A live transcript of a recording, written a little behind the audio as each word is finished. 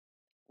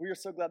We are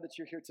so glad that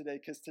you're here today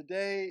because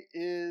today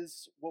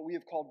is what we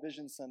have called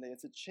Vision Sunday.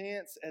 It's a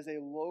chance as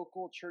a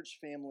local church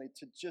family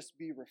to just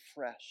be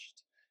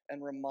refreshed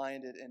and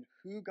reminded in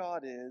who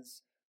God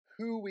is,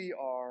 who we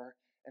are,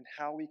 and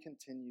how we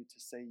continue to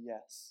say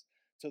yes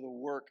to the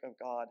work of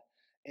God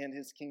and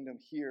His kingdom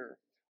here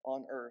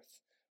on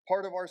earth.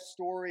 Part of our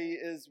story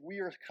is we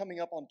are coming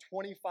up on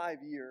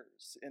 25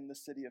 years in the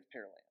city of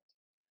Pearland.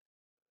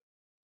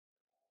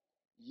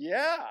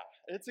 Yeah,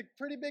 it's a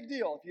pretty big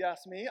deal if you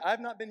ask me. I've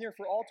not been here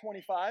for all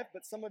 25,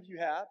 but some of you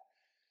have.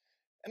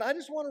 And I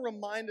just want to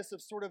remind us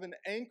of sort of an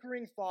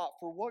anchoring thought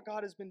for what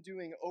God has been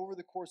doing over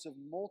the course of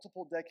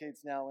multiple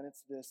decades now, and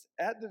it's this.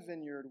 At the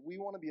Vineyard, we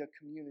want to be a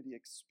community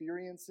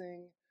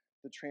experiencing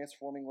the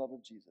transforming love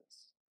of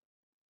Jesus.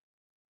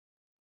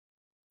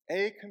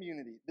 A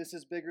community. This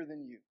is bigger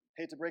than you.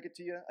 Hate to break it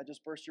to you, I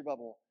just burst your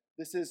bubble.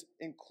 This is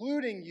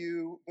including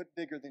you, but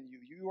bigger than you.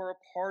 You are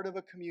a part of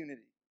a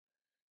community.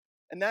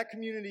 And that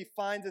community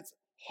finds its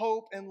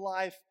hope and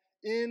life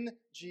in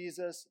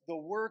Jesus, the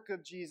work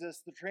of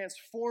Jesus, the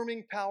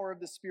transforming power of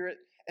the Spirit,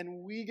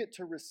 and we get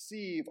to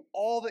receive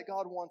all that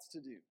God wants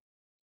to do.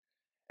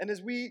 And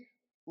as we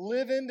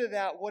live into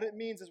that, what it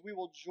means is we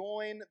will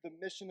join the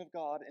mission of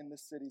God in the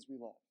cities we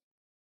love.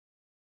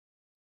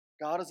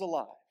 God is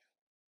alive.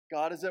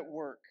 God is at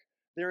work.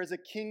 There is a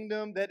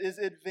kingdom that is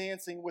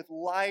advancing with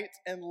light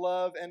and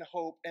love and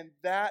hope, and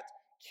that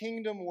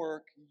kingdom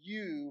work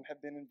you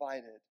have been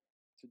invited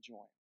to join.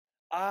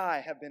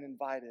 I have been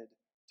invited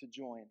to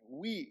join.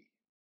 We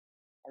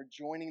are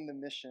joining the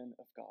mission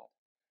of God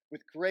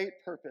with great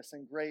purpose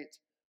and great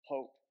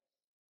hope.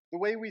 The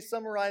way we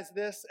summarize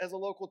this as a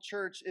local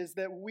church is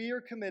that we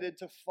are committed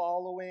to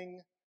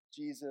following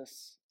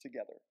Jesus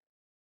together.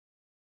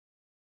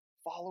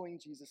 Following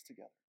Jesus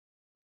together.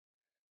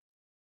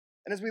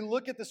 And as we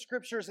look at the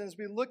scriptures and as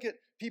we look at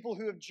people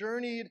who have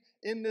journeyed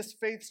in this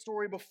faith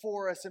story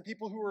before us and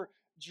people who are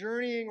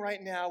journeying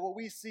right now, what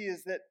we see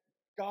is that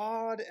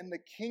God and the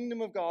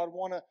kingdom of God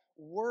want to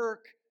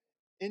work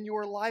in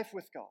your life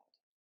with God,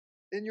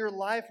 in your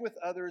life with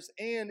others,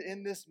 and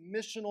in this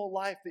missional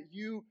life that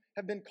you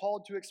have been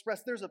called to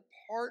express. There's a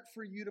part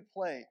for you to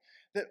play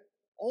that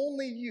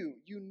only you,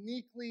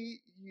 uniquely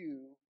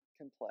you,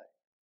 can play.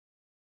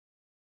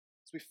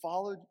 As we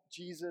follow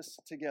Jesus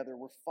together,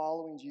 we're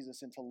following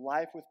Jesus into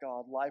life with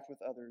God, life with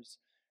others,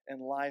 and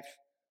life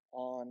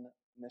on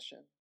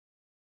mission.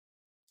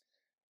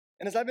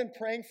 And as I've been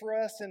praying for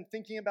us and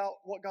thinking about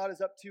what God is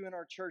up to in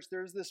our church,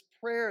 there's this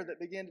prayer that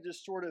began to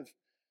just sort of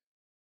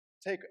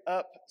take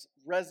up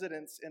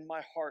residence in my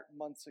heart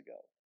months ago.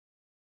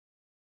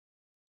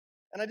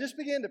 And I just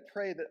began to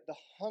pray that the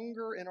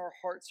hunger in our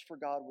hearts for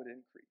God would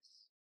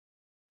increase.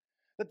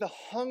 That the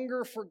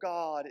hunger for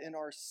God in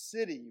our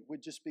city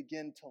would just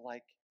begin to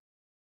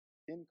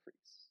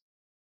increase.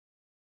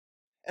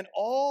 And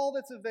all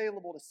that's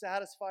available to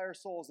satisfy our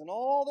souls and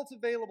all that's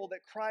available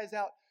that cries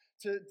out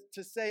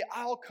to say,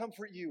 I'll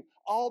comfort you.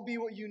 I'll be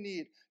what you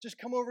need. Just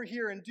come over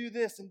here and do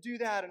this and do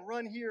that and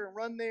run here and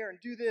run there and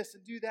do this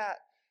and do that.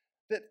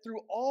 That through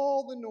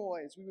all the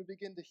noise, we would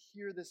begin to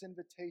hear this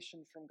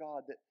invitation from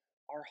God that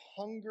our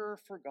hunger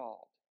for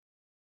God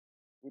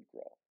would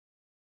grow.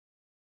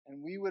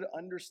 And we would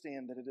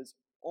understand that it is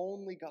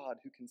only God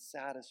who can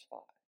satisfy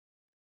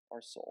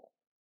our soul.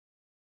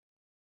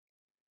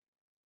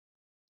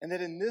 And that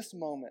in this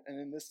moment and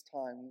in this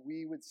time,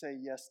 we would say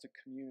yes to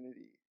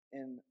community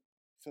in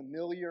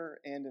familiar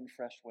and in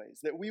fresh ways.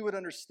 That we would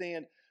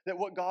understand that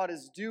what God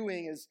is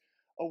doing is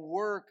a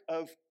work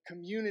of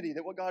community,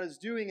 that what God is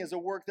doing is a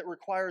work that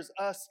requires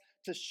us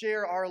to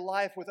share our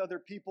life with other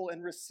people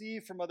and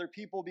receive from other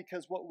people,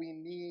 because what we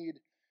need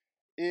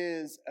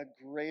is a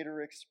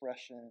greater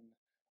expression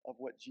of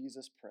what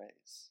Jesus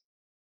prays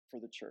for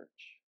the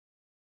church.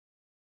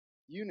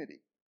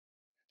 Unity.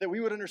 That we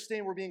would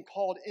understand we're being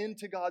called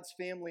into God's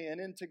family and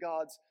into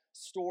God's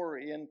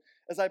story. And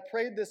as I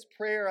prayed this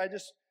prayer, I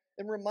just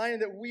am reminded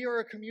that we are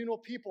a communal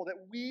people,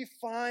 that we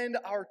find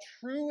our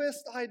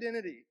truest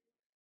identity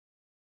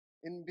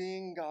in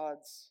being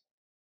God's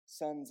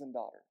sons and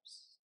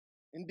daughters,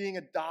 in being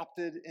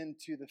adopted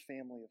into the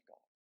family of God.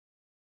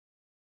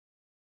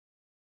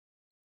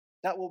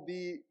 That will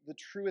be the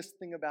truest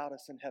thing about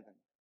us in heaven,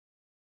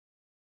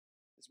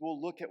 is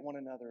we'll look at one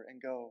another and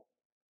go,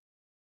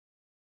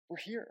 we're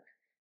here.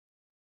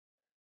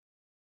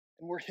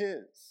 And we're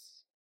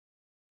His.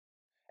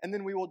 And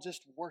then we will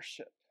just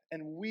worship.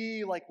 And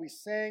we, like we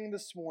sang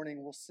this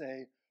morning, will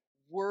say,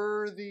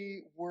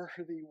 worthy,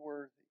 worthy,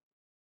 worthy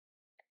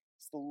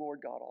is the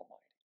Lord God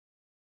Almighty.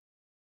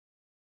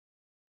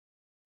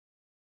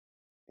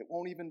 It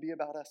won't even be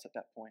about us at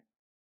that point.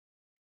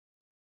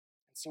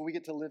 And so we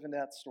get to live in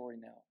that story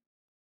now.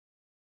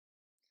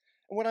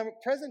 And what I'm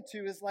present to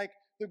is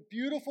the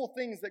beautiful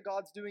things that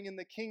God's doing in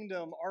the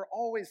kingdom are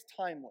always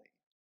timely.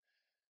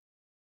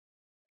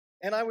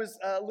 And I was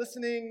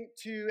listening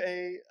to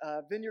a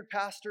vineyard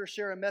pastor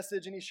share a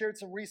message, and he shared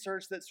some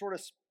research that sort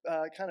of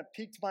kind of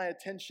piqued my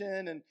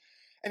attention.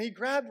 And he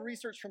grabbed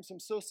research from some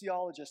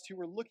sociologists who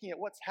were looking at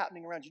what's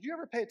happening around you. Do you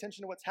ever pay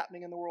attention to what's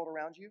happening in the world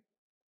around you?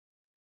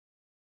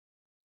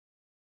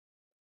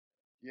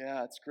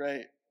 Yeah, it's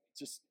great.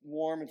 Just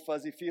warm and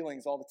fuzzy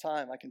feelings all the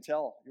time. I can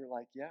tell. You're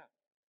like, yeah.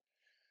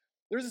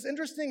 There's this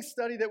interesting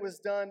study that was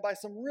done by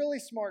some really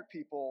smart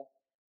people,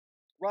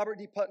 Robert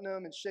D.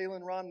 Putnam and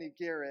Shaylin Romney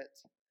Garrett.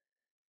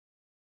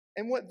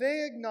 And what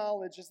they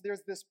acknowledge is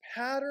there's this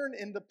pattern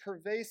in the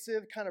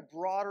pervasive, kind of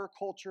broader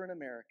culture in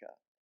America.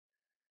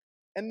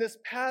 And this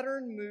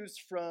pattern moves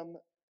from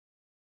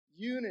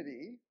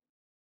unity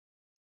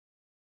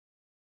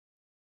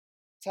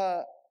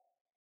to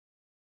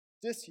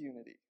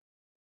disunity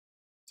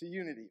to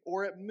unity,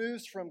 or it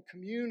moves from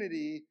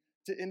community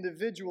to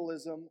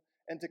individualism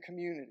and to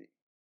community,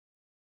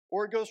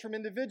 or it goes from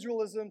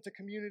individualism to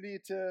community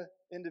to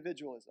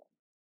individualism.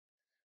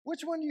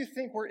 Which one do you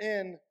think we're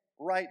in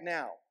right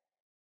now?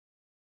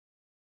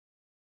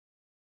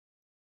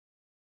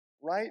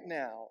 Right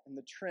now, in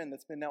the trend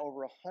that's been now over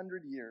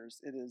 100 years,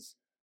 it is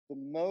the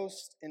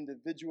most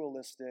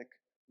individualistic,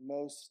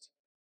 most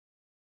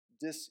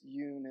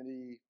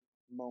disunity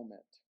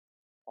moment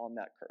on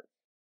that curve.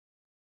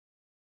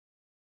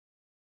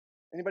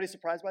 Anybody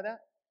surprised by that?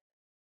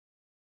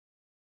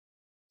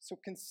 So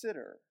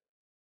consider,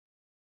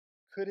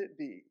 could it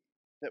be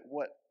that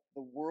what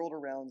the world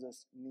around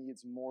us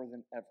needs more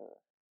than ever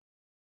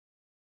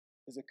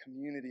is a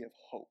community of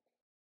hope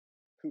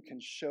who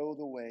can show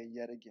the way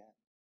yet again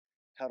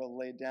how to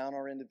lay down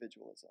our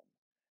individualism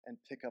and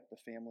pick up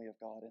the family of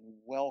God and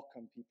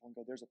welcome people and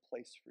go, there's a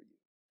place for you.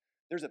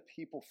 There's a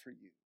people for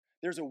you.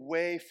 There's a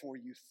way for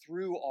you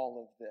through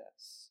all of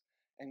this.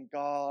 And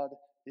God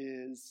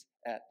is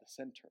at the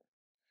center.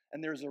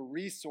 And there's a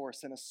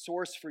resource and a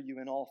source for you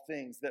in all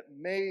things that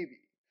maybe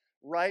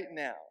right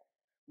now,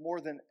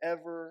 more than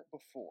ever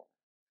before,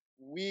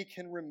 we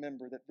can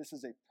remember that this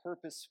is a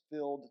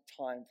purpose-filled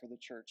time for the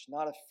church.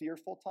 Not a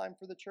fearful time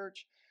for the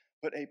church,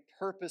 but a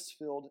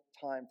purpose-filled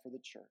time for the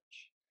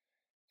church,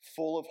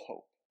 full of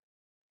hope.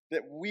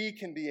 That we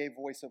can be a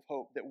voice of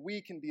hope, that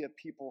we can be a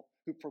people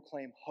who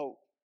proclaim hope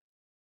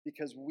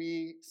because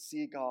we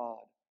see God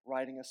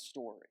writing a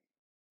story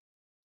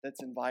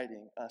that's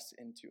inviting us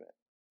into it.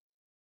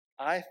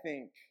 I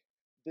think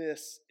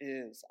this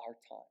is our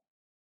time.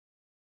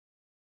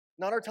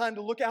 Not our time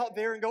to look out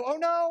there and go, oh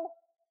no,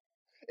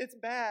 it's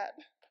bad.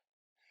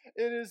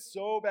 It is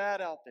so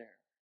bad out there.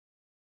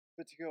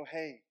 But to go,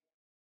 hey,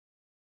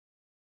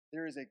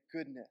 there is a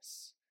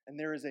goodness and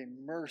there is a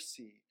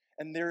mercy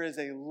and there is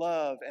a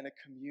love and a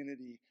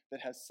community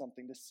that has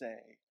something to say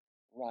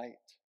right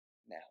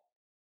now.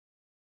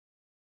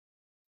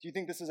 Do you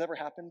think this has ever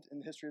happened in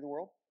the history of the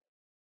world?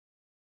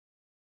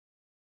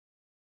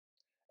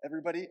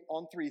 Everybody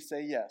on 3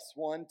 say yes.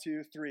 1,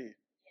 2, 3. Yes.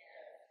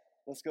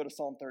 Let's go to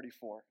Psalm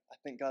 34. I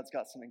think God's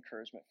got some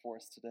encouragement for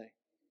us today.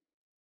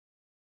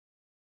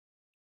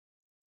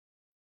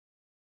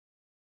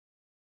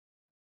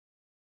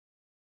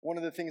 One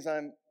of the things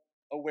I'm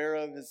aware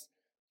of is,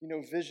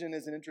 vision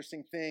is an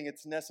interesting thing.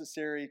 It's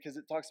necessary because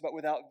it talks about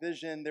without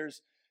vision,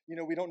 there's,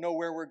 we don't know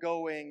where we're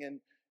going. And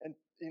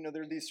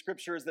there are these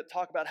scriptures that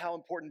talk about how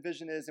important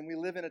vision is. And we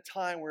live in a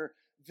time where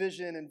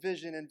vision and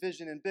vision and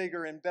vision and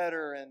bigger and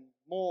better and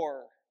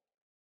more.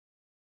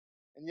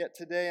 And yet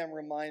today I'm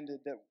reminded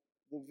that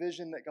the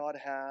vision that God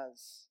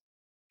has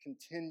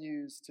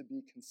continues to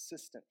be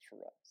consistent for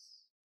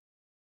us.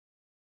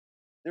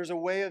 There's a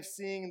way of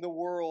seeing the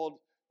world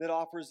that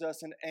offers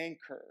us an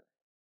anchor.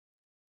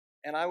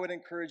 And I would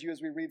encourage you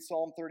as we read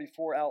Psalm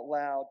 34 out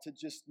loud to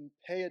just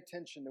pay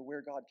attention to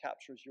where God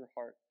captures your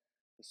heart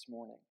this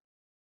morning.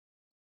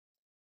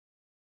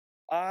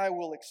 I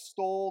will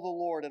extol the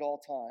Lord at all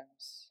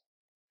times.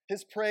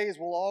 His praise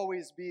will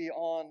always be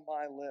on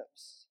my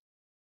lips.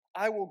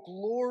 I will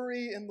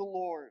glory in the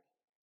Lord.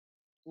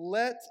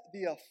 Let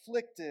the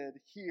afflicted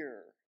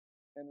hear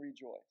and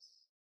rejoice.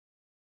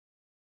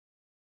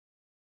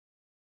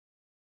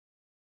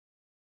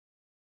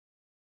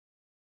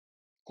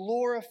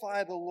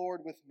 Glorify the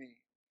Lord with me.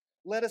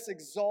 Let us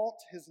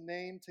exalt his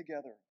name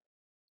together.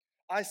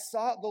 I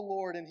sought the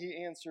Lord and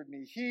he answered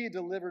me. He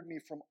delivered me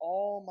from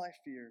all my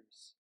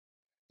fears.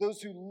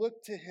 Those who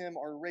look to him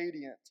are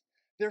radiant.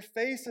 Their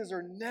faces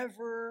are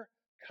never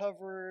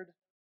covered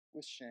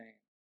with shame.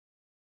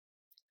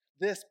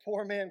 This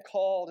poor man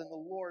called and the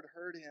Lord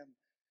heard him.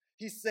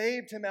 He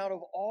saved him out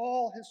of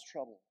all his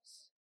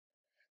troubles.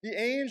 The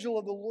angel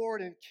of the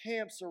Lord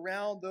encamps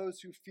around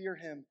those who fear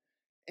him,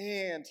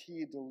 and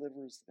he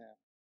delivers them.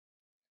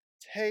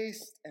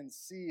 Taste and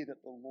see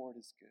that the Lord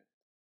is good.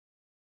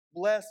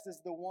 Blessed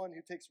is the one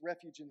who takes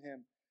refuge in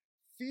him.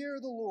 Fear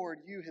the Lord,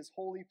 you his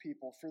holy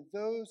people, for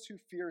those who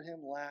fear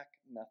him lack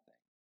nothing.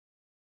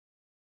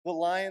 The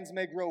lions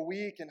may grow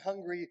weak and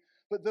hungry,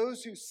 but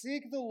those who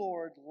seek the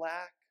Lord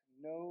lack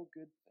no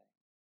good thing.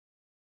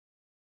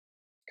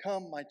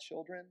 Come, my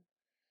children,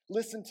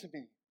 listen to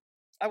me.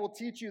 I will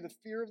teach you the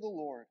fear of the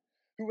Lord.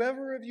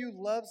 Whoever of you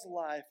loves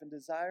life and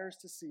desires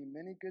to see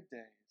many good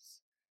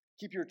days,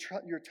 keep your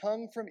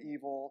tongue from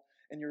evil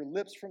and your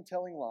lips from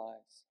telling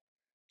lies.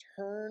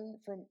 Turn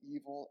from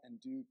evil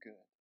and do good.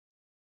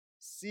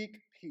 Seek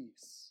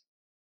peace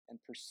and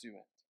pursue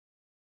it.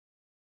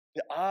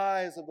 The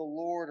eyes of the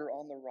Lord are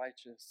on the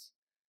righteous,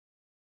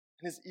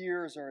 and his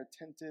ears are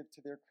attentive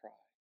to their cry.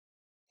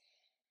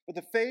 But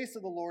the face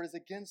of the Lord is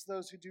against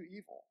those who do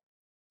evil,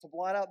 to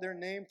blot out their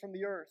name from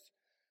the earth.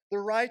 The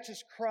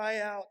righteous cry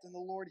out, and the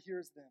Lord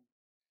hears them.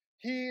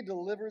 He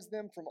delivers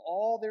them from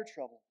all their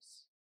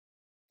troubles.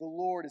 The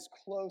Lord is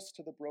close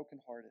to the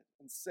brokenhearted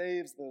and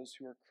saves those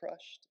who are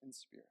crushed in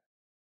spirit.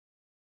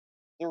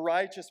 The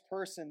righteous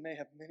person may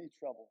have many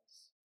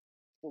troubles.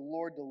 The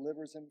Lord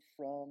delivers him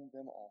from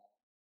them all.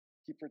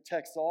 He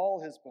protects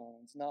all his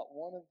bones. Not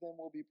one of them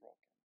will be broken.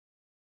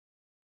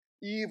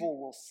 Evil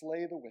will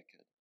slay the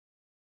wicked.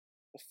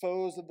 The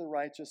foes of the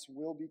righteous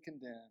will be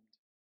condemned.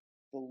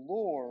 The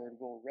Lord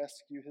will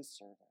rescue his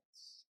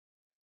servants.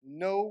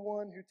 No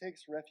one who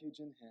takes refuge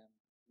in him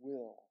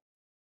will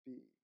be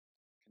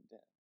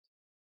condemned.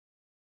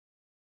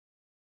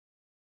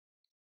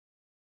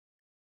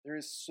 There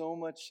is so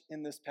much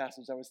in this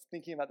passage. I was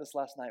thinking about this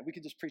last night. We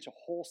could just preach a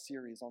whole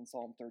series on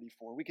Psalm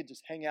 34. We could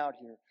just hang out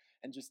here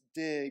and just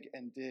dig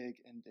and dig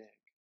and dig.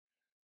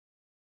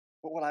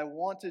 But what I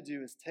want to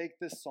do is take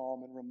this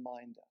psalm and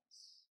remind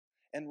us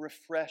and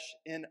refresh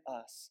in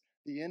us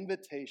the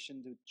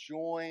invitation to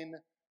join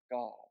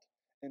God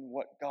in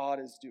what God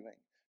is doing,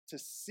 to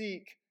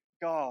seek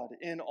God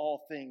in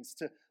all things,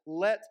 to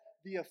let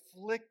the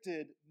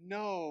afflicted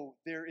know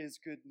there is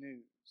good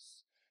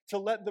news, to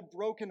let the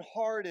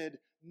brokenhearted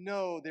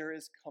know there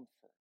is comfort.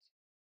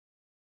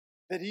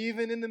 That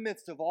even in the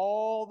midst of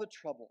all the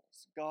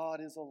troubles,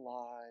 God is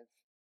alive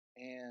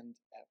and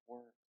at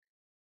work.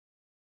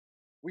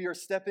 We are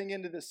stepping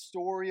into this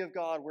story of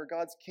God where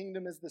God's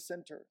kingdom is the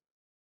center.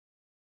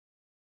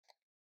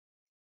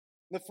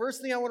 The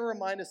first thing I want to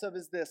remind us of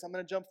is this. I'm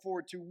going to jump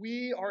forward to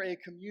we are a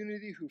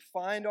community who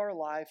find our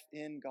life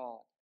in God.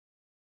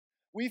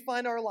 We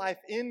find our life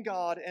in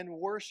God and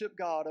worship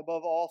God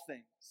above all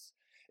things.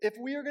 If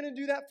we are going to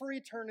do that for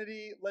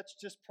eternity, let's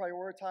just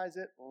prioritize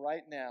it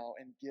right now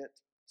and get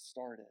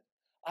started.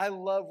 I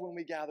love when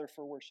we gather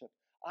for worship.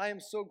 I am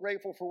so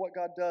grateful for what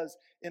God does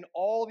in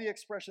all the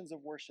expressions of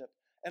worship.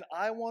 And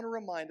I want to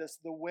remind us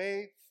the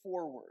way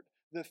forward,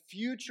 the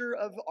future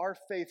of our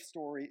faith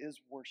story is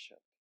worship.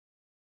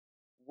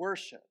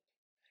 Worship.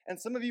 And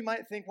some of you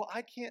might think, well,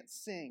 I can't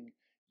sing.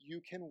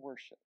 You can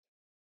worship.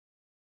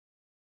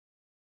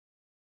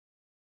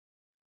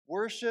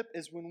 Worship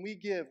is when we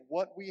give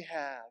what we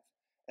have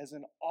as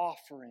an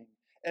offering,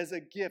 as a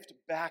gift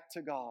back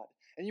to God.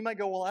 And you might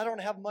go, well, I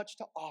don't have much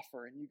to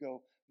offer. And you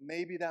go,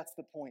 maybe that's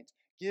the point.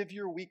 Give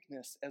your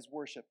weakness as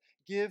worship.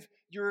 Give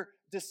your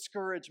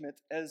discouragement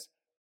as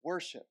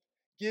worship.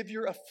 Give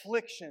your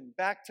affliction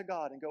back to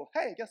God and go,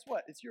 hey, guess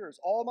what? It's yours.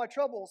 All my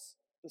troubles,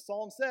 the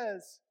psalm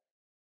says,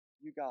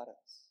 you got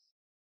us.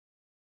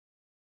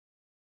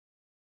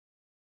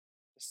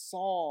 The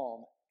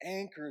psalm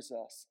anchors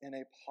us in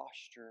a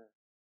posture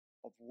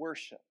of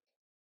worship.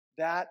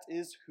 That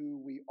is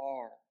who we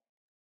are.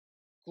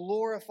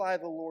 Glorify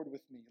the Lord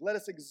with me. Let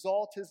us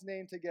exalt his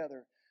name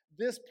together.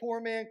 This poor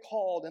man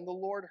called, and the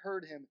Lord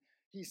heard him.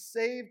 He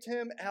saved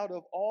him out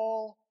of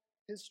all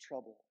his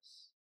troubles.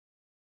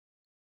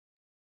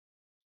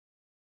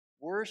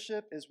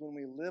 Worship is when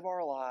we live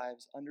our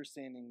lives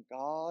understanding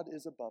God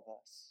is above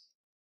us.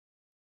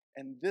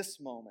 And this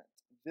moment,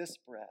 this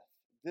breath,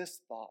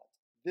 this thought,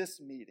 this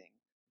meeting,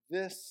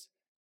 this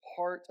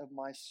part of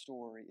my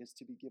story is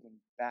to be given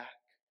back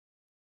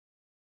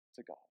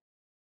to God.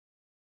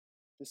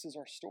 This is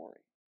our story.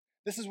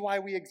 This is why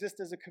we exist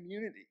as a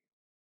community.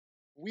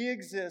 We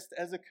exist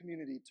as a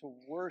community to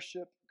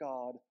worship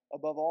God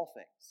above all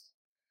things.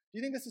 Do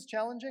you think this is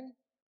challenging?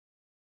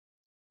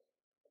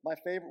 One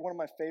of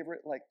my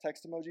favorite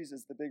text emojis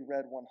is the big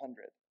red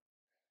 100.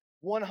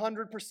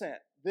 100%.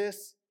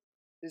 This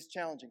is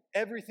challenging.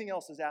 Everything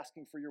else is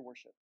asking for your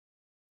worship.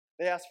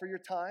 They ask for your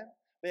time.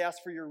 They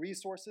ask for your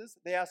resources.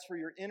 They ask for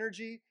your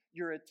energy,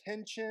 your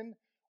attention.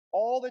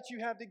 All that you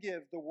have to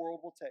give, the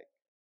world will take.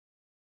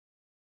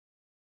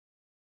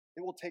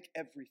 It will take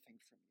everything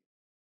from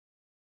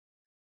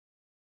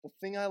you. The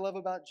thing I love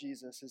about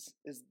Jesus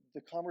is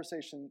the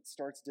conversation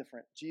starts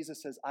different.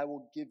 Jesus says, I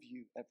will give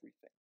you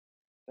everything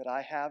that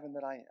I have and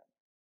that I am.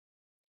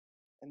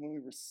 And when we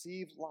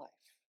receive life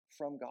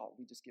from God,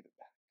 we just give it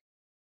back.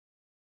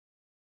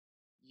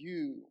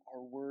 You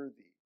are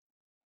worthy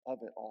of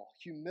it all.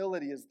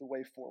 Humility is the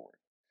way forward.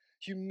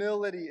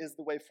 Humility is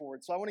the way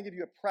forward. So I want to give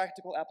you a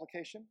practical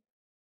application.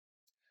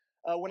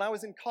 When I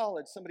was in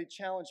college, somebody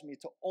challenged me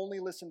to only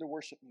listen to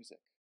worship music.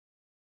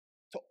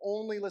 To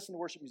only listen to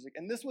worship music.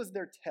 And this was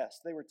their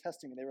test. They were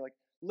testing me. They were like,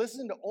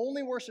 listen to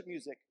only worship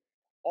music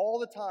all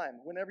the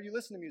time, whenever you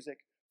listen to music,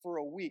 for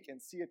a week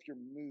and see if your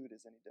mood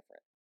is any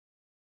different.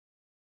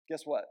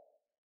 Guess what?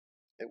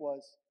 It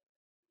was.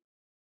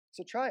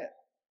 So try it.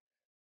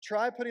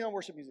 Try putting on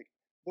worship music.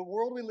 The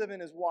world we live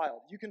in is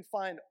wild. You can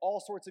find all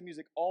sorts of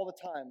music all the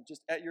time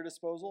just at your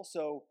disposal.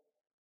 So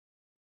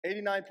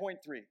 89.3,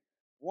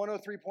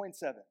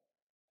 103.7, I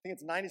think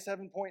it's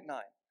 97.9,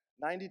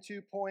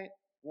 92.1.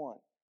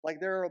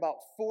 There are about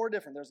 4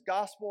 different. There's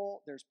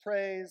gospel, there's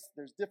praise,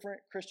 there's different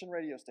Christian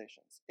radio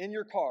stations. In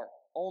your car,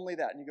 only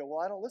that. And you go,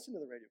 well, I don't listen to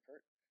the radio,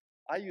 Kurt.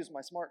 I use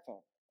my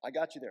smartphone. I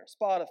got you there.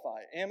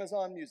 Spotify,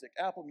 Amazon Music,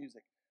 Apple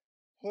Music.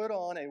 Put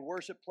on a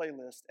worship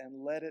playlist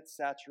and let it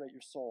saturate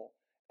your soul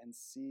and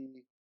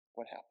see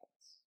what happens.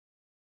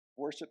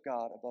 Worship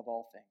God above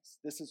all things.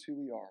 This is who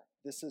we are.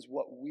 This is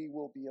what we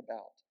will be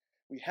about.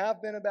 We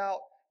have been about,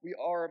 we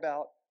are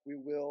about, we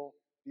will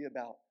be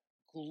about.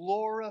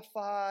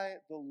 Glorify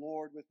the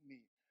Lord with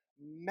me.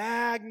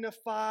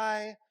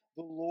 Magnify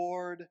the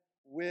Lord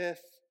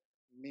with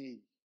me.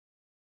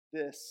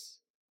 This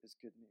is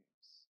good news.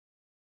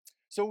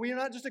 So we are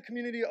not just a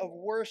community of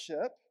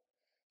worship,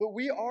 but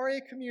we are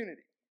a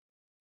community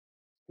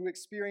who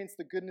experience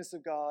the goodness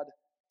of God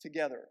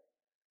together.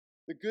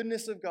 The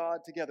goodness of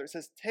God together. It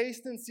says,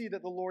 taste and see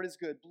that the Lord is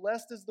good.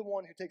 Blessed is the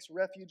one who takes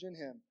refuge in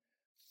him.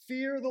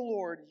 Fear the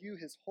Lord, you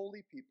his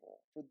holy people,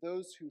 for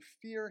those who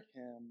fear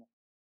him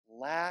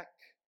lack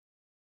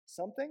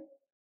something?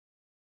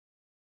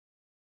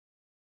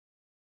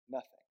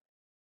 Nothing.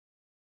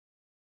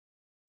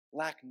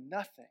 Lack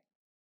nothing.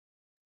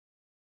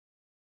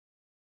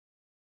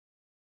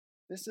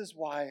 This is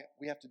why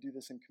we have to do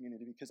this in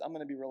community, because I'm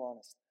going to be real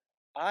honest.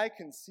 I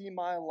can see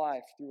my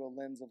life through a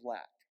lens of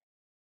lack.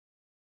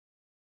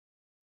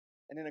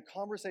 And in a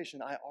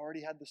conversation I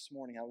already had this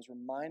morning, I was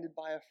reminded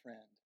by a friend,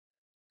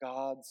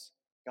 God's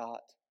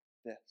got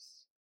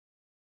this.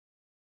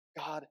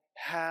 God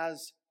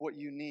has what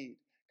you need.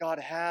 God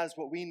has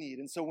what we need.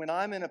 And so when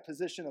I'm in a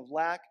position of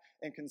lack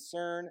and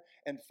concern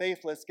and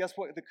faithless, guess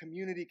what the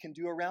community can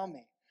do around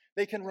me?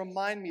 They can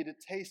remind me to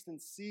taste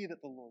and see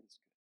that the Lord is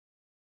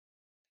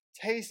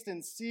good. Taste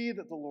and see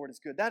that the Lord is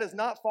good. That is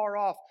not far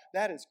off.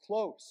 That is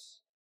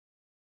close.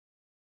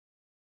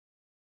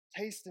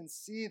 Taste and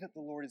see that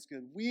the Lord is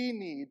good. We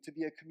need to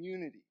be a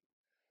community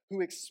who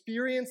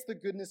experience the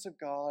goodness of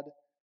God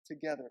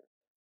together.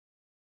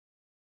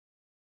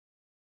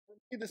 For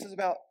me, this is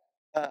about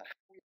how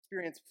we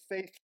experience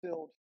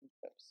faith-filled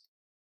friendships.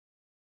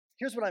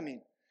 Here's what I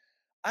mean.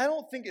 I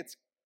don't think it's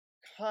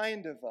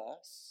kind of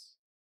us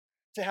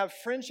to have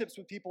friendships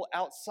with people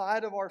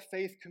outside of our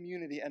faith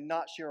community and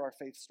not share our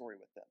faith story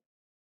with them.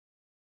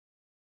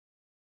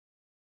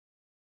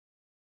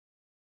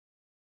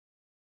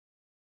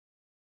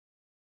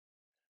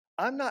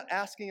 I'm not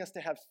asking us to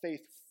have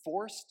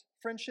faith-forced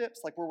friendships,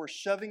 like where we're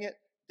shoving it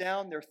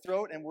down their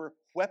throat and we're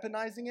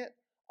weaponizing it.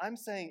 I'm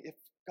saying if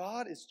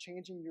God is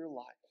changing your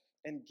life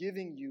and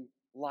giving you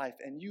life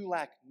and you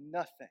lack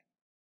nothing,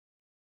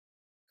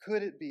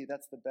 could it be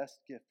that's the best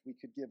gift we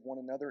could give one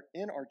another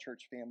in our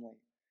church family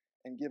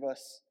and give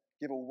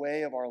a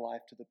way of our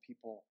life to the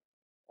people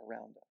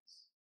around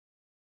us?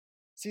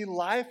 See,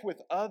 life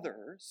with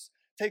others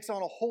takes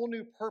on a whole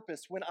new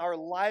purpose when our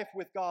life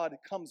with God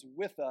comes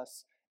with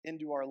us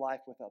into our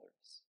life with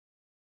others.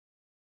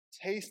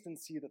 Taste and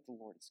see that the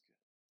Lord is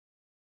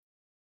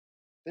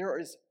good. There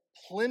is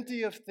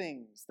plenty of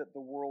things that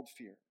the world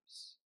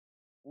fears.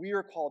 We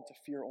are called to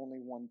fear only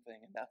one thing,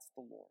 and that's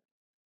the Lord.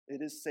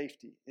 It is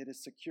safety, it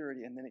is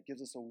security, and then it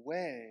gives us a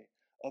way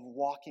of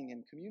walking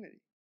in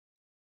community.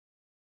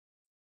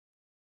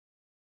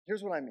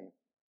 Here's what I mean.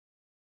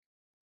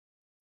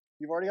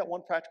 You've already got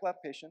one practical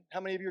application.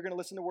 How many of you are going to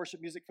listen to worship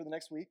music for the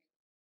next week?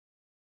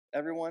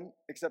 Everyone,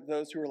 except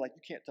those who are like,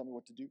 you can't tell me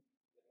what to do.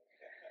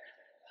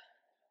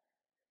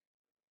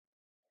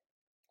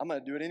 I'm going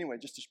to do it anyway,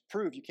 just to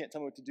prove you can't tell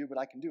me what to do, but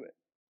I can do it.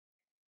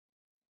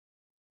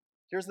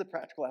 Here's the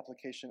practical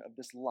application of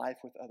this life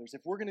with others.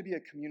 If we're going to be a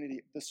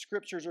community, the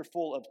scriptures are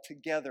full of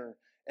together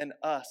and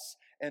us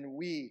and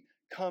we.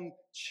 Come,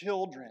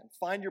 children.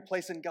 Find your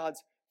place in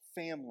God's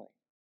family.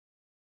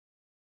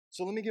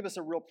 So let me give us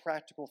a real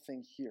practical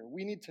thing here.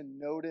 We need to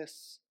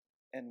notice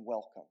and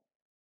welcome.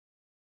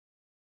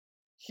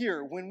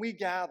 Here, when we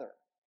gather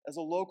as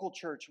a local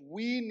church,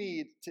 we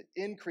need to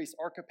increase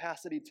our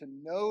capacity to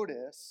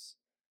notice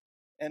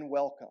and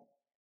welcome.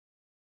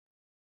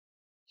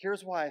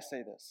 Here's why I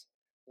say this.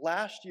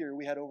 Last year,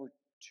 we had over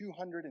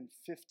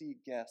 250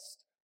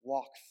 guests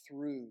walk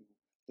through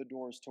the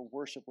doors to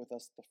worship with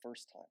us the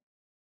first time.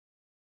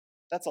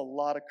 That's a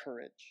lot of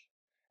courage.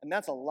 And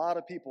that's a lot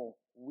of people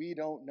we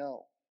don't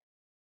know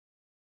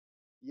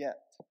yet.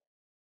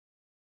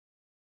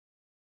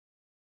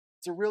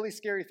 It's a really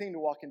scary thing to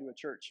walk into a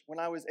church. When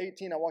I was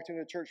 18, I walked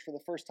into a church for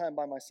the first time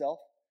by myself.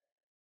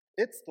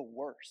 It's the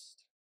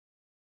worst.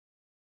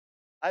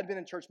 I'd been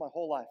in church my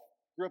whole life.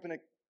 Grew up in a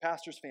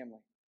pastor's family.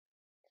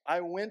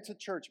 I went to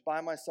church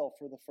by myself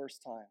for the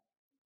first time.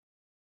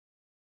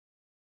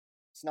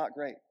 It's not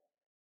great.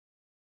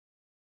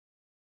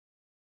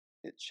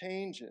 It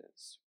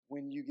changes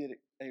when you get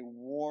a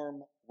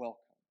warm welcome.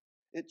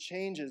 It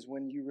changes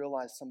when you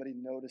realize somebody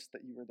noticed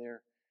that you were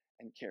there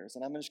and cares.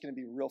 And I'm just going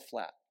to be real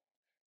flat.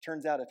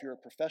 Turns out if you're a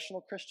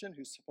professional Christian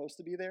who's supposed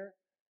to be there,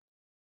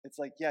 it's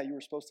like, yeah, you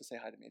were supposed to say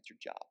hi to me. It's your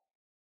job.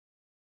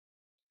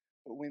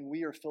 But when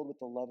we are filled with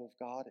the love of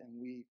God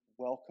and we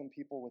welcome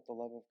people with the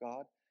love of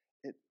God,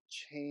 it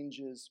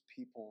changes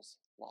people's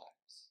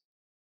lives.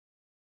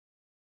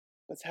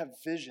 Let's have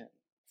vision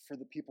for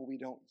the people we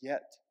don't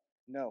yet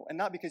know. And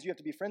not because you have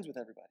to be friends with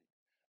everybody,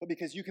 but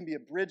because you can be a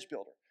bridge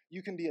builder.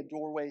 You can be a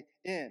doorway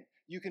in.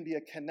 You can be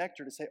a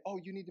connector to say, oh,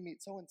 you need to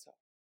meet so-and-so.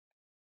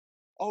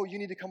 Oh, you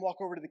need to come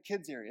walk over to the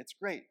kids area. It's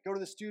great. Go to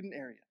the student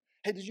area.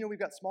 Hey, did you know we've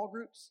got small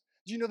groups?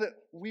 Do you know that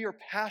we are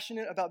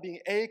passionate about being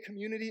a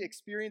community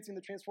experiencing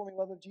the transforming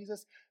love of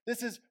Jesus?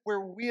 This is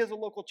where we as a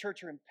local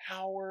church are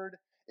empowered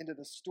into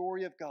the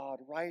story of God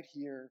right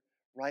here,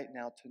 right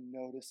now, to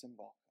notice and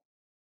welcome.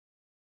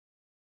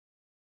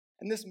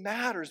 And this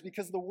matters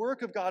because the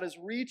work of God is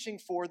reaching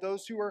for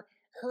those who are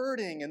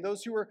hurting and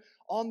those who are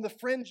on the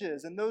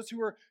fringes and those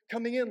who are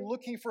coming in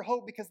looking for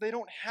hope because they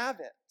don't have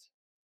it.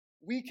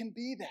 We can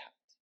be that.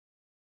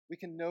 We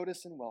can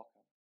notice and welcome.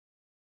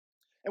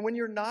 And when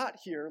you're not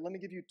here, let me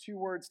give you 2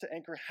 words to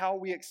anchor how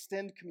we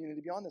extend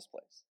community beyond this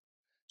place.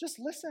 Just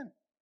listen.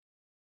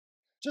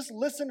 Just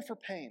listen for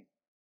pain.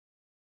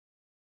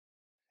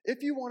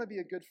 If you want to be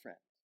a good friend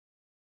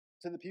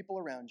to the people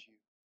around you,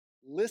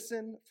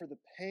 listen for the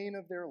pain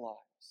of their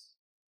lives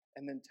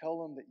and then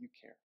tell them that you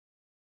care.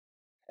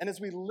 And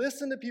as we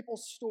listen to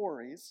people's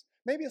stories,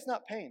 maybe it's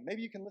not pain.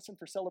 Maybe you can listen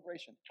for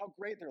celebration, how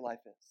great their life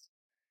is.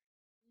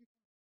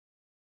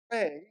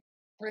 Pray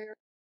prayer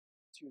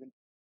to them.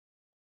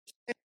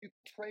 You can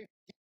pray.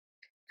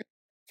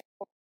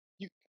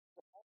 You can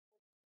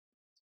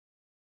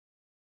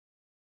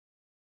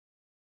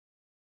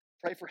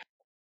pray for.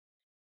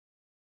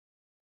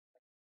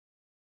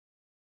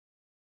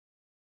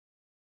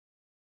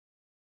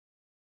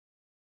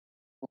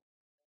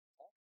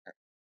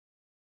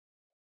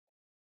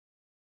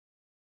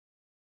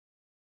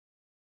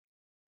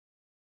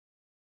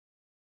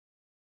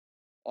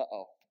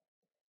 Uh-oh.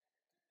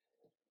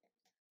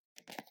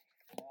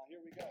 Now here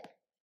we go.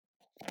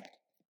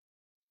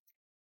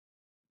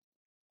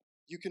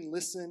 You can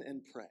listen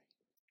and pray.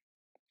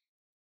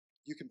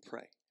 You can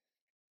pray.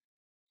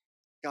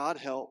 God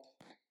help.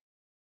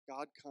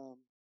 God come.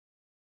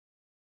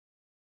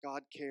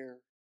 God care.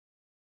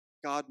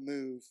 God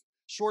move.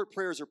 Short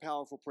prayers are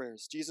powerful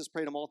prayers. Jesus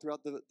prayed them all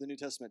throughout the New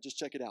Testament. Just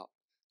check it out.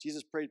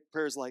 Jesus prayed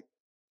prayers like,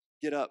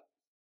 get up,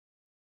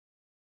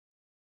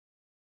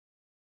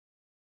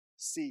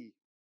 see.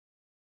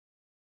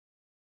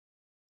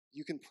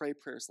 You can pray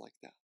prayers like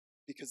that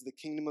because the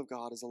kingdom of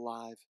God is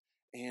alive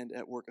and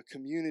at work, a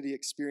community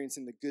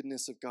experiencing the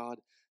goodness of God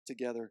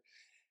together.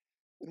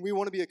 And we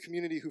want to be a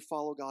community who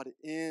follow God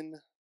in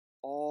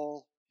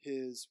all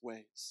his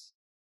ways.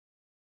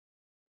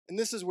 And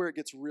this is where it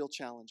gets real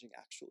challenging,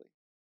 actually.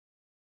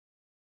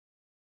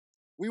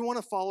 We want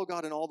to follow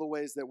God in all the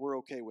ways that we're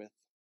okay with,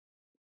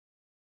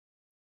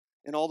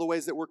 in all the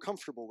ways that we're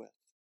comfortable with.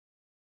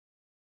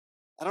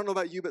 I don't know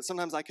about you, but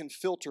sometimes I can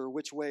filter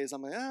which ways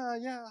I'm like,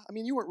 yeah. I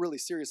mean, you weren't really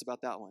serious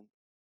about that one.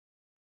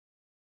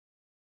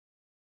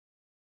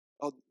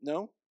 Oh,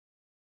 no?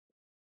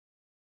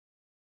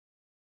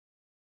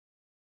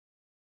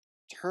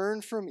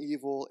 Turn from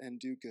evil and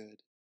do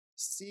good.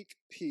 Seek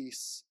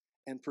peace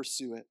and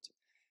pursue it.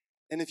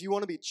 And if you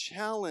want to be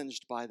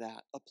challenged by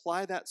that,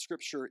 apply that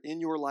scripture in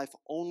your life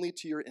only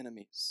to your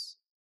enemies.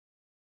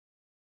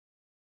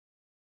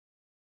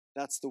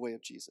 That's the way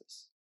of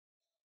Jesus.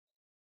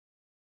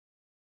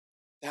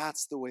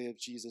 That's the way of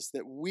Jesus,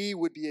 that we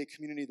would be a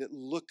community that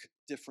look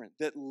different,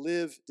 that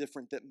live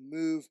different, that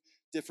move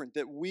different,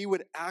 that we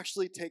would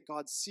actually take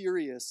God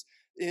serious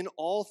in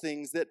all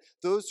things, that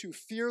those who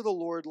fear the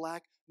Lord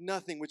lack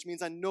nothing, which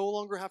means I no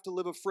longer have to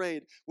live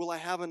afraid. Will I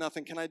have enough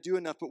and can I do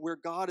enough? But where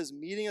God is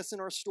meeting us in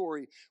our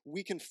story,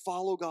 we can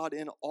follow God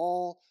in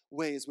all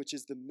ways, which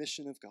is the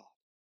mission of God.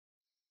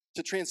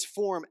 To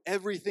transform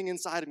everything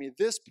inside of me.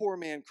 This poor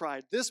man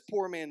cried. This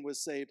poor man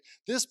was saved.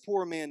 This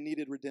poor man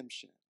needed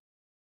redemption.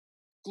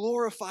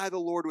 Glorify the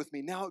Lord with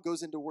me. Now it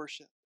goes into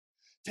worship.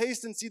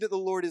 Taste and see that the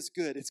Lord is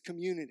good. It's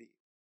community.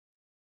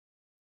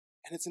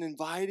 And it's an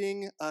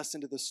inviting us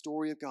into the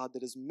story of God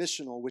that is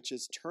missional, which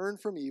is turn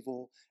from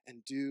evil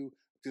and do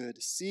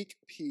good. Seek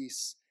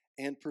peace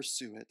and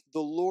pursue it. The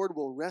Lord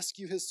will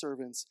rescue his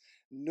servants.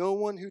 No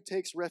one who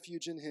takes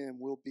refuge in him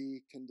will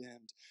be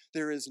condemned.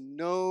 There is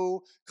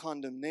no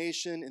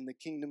condemnation in the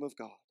kingdom of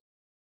God.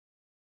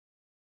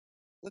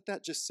 Let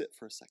that just sit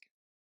for a second.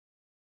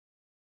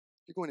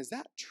 You're going, is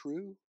that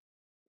true?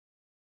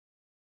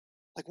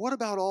 Like, what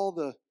about all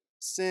the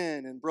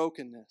sin and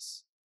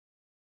brokenness?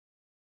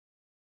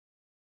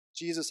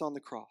 Jesus on the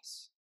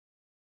cross.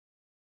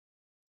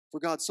 For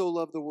God so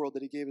loved the world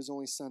that he gave his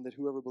only Son, that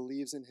whoever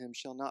believes in him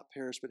shall not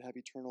perish but have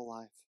eternal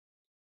life.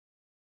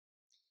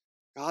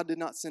 God did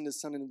not send his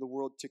Son into the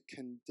world to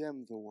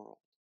condemn the world,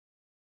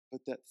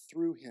 but that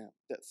through him,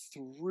 that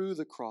through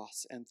the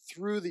cross and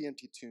through the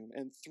empty tomb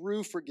and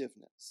through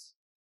forgiveness,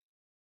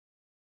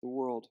 the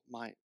world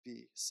might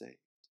be saved.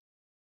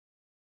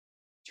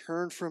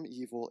 Turn from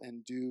evil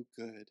and do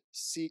good.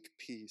 Seek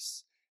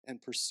peace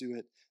and pursue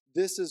it.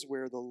 This is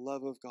where the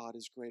love of God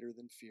is greater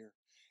than fear.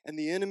 And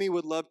the enemy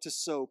would love to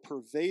sow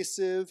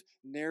pervasive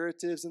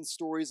narratives and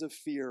stories of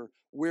fear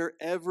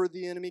wherever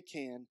the enemy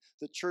can.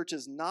 The church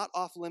is not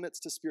off limits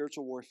to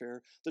spiritual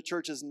warfare. The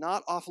church is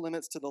not off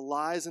limits to the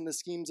lies and the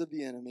schemes of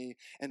the enemy.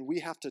 And we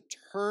have to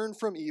turn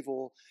from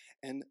evil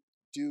and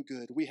do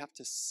good. We have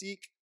to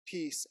seek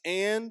peace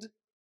and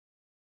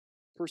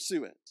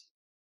pursue it.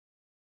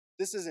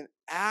 This is an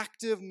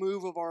active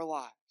move of our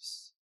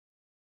lives.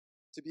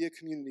 to be a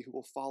community who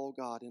will follow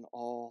God in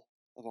all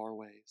of our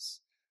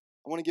ways.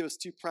 I want to give us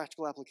 2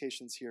 practical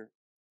applications here.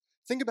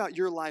 Think about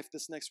your life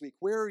this next week.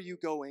 Where are you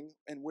going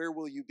and where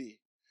will you be?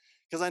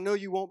 Because I know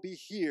you won't be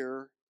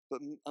here,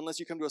 but unless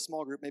you come to a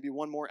small group, maybe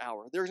 1 more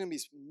hour. There's going to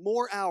be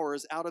more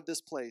hours out of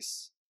this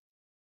place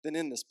than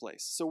in this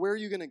place. So where are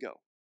you going to go?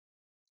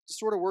 Just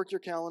sort of work your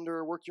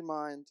calendar, work your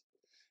mind.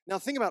 Now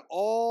think about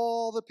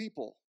all the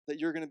people that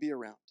you're going to be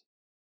around.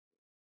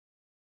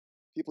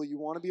 People you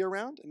want to be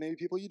around and maybe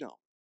people you don't.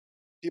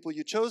 People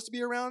you chose to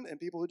be around and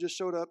people who just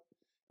showed up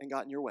and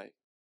got in your way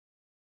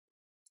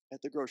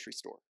at the grocery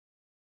store.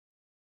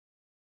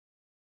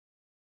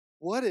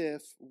 What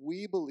if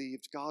we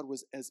believed God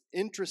was as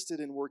interested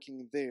in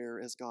working there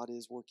as God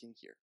is working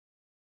here?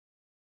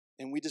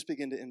 And we just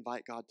begin to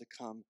invite God to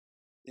come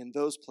in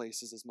those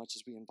places as much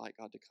as we invite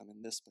God to come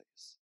in this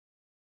place.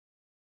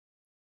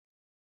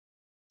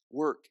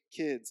 Work,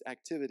 kids,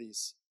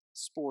 activities,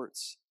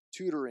 sports,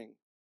 tutoring,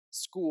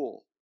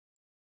 school,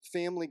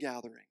 family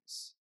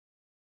gatherings.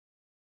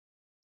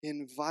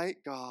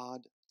 Invite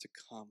God to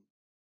come.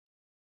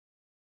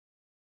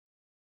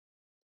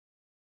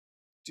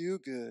 Do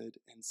good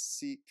and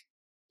seek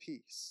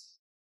peace.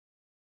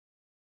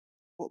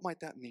 What might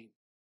that mean?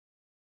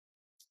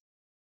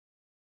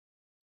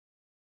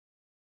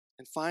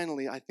 And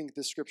finally, I think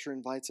this scripture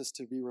invites us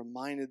to be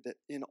reminded that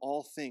in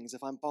all things,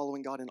 if I'm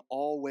following God in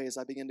all ways,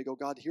 I begin to go,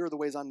 God, here are the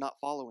ways I'm not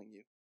following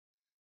you.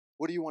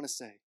 What do you want to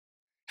say?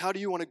 How do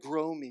you want to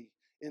grow me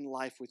in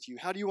life with you?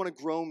 How do you want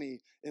to grow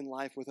me in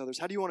life with others?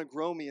 How do you want to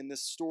grow me in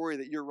this story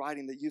that you're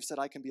writing that you've said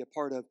I can be a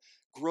part of?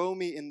 Grow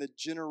me in the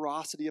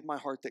generosity of my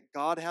heart that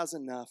God has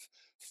enough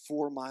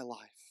for my life.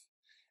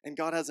 And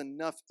God has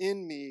enough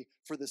in me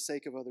for the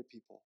sake of other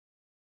people.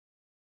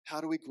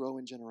 How do we grow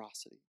in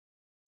generosity?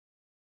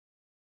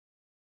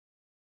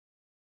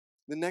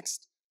 The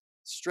next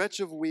stretch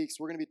of weeks,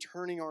 we're going to be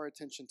turning our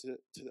attention to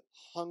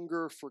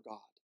hunger for God,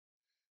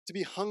 to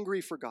be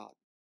hungry for God.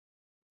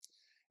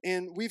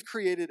 And we've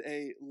created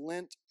a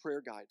Lent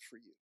prayer guide for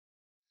you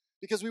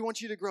because we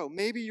want you to grow.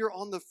 Maybe you're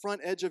on the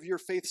front edge of your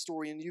faith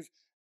story and you've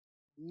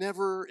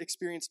never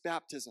experienced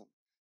baptism.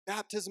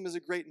 Baptism is a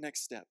great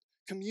next step.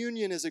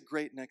 Communion is a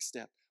great next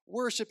step.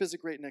 Worship is a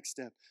great next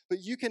step. But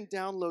you can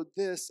download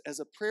this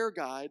as a prayer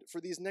guide for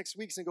these next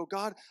weeks and go,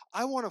 God,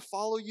 I want to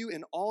follow you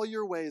in all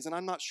your ways, and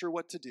I'm not sure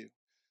what to do.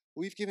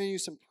 We've given you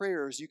some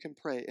prayers you can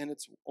pray, and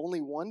it's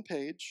only 1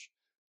 page,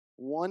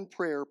 1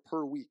 prayer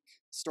per week,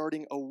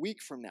 starting a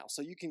week from now,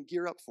 so you can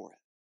gear up for it.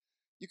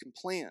 You can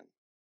plan.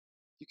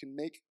 You can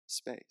make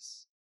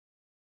space.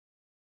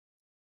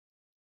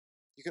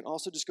 You can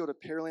also just go to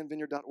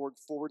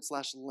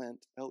pearlandvineyard.org/Lent,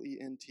 Lent,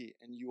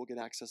 and you will get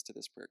access to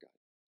this prayer guide.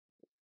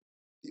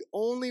 The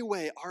only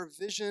way our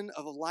vision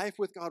of a life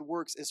with God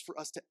works is for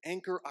us to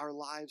anchor our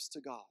lives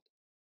to God.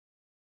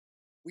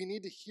 We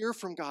need to hear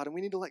from God, and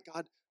we need to let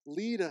God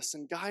lead us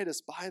and guide us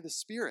by the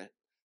Spirit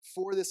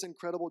for this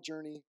incredible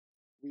journey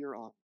we are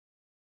on.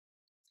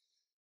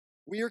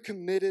 We are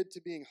committed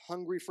to being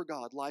hungry for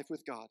God, life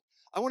with God.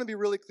 I want to be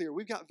really clear.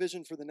 We've got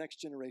vision for the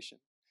next generation.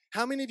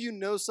 How many of you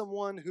know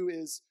someone who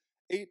is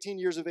 18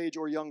 years of age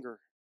or younger?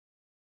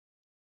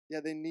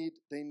 Yeah, they need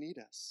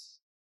us.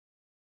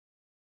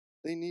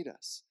 They need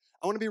us.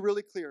 I want to be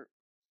really clear.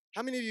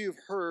 How many of you have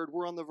heard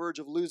we're on the verge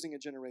of losing a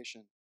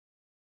generation?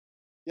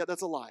 Yeah,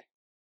 that's a lie.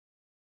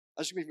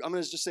 I'm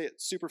going to just say it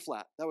super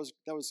flat. That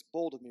was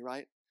bold of me,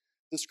 right?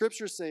 The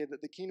scriptures say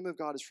that the kingdom of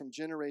God is from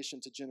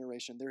generation to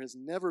generation. There has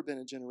never been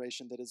a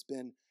generation that has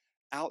been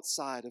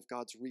outside of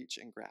God's reach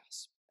and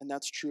grasp. And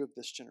that's true of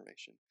this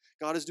generation.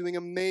 God is doing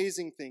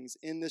amazing things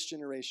in this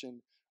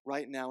generation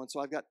right now. And so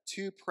I've got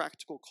 2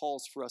 practical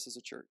calls for us as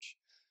a church.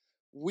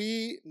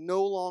 We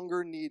no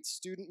longer need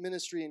student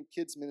ministry and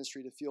kids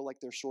ministry to feel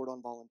like they're short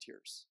on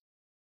volunteers.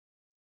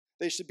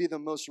 They should be the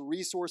most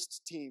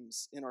resourced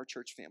teams in our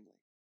church family.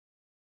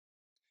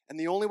 And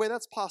the only way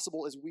that's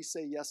possible is we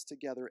say yes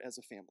together as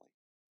a family.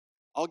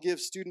 I'll give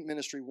student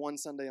ministry 1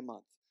 Sunday a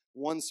month,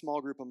 1 small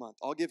group a month.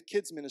 I'll give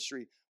kids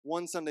ministry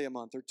 1 Sunday a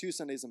month or 2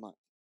 Sundays a month.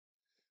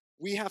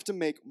 We have to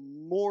make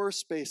more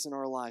space in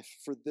our life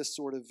for this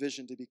sort of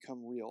vision to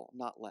become real,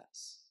 not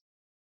less.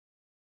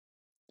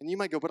 And you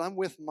might go, but I'm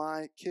with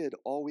my kid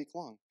all week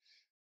long.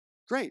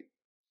 Great.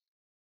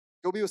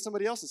 Go be with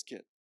somebody else's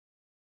kid.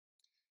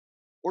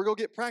 Or go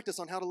get practice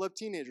on how to love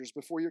teenagers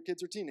before your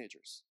kids are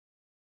teenagers.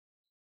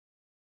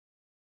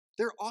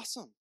 They're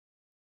awesome.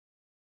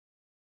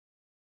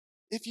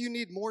 If you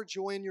need more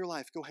joy in your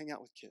life, go hang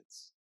out with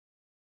kids.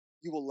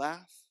 You will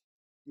laugh.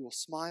 You will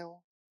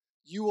smile.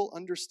 You will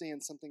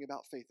understand something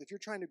about faith. If you're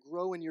trying to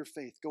grow in your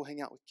faith, go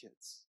hang out with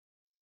kids.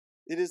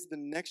 It is the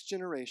next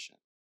generation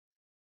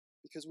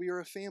because we are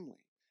a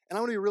family. And I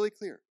want to be really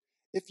clear.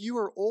 If you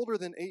are older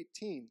than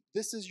 18,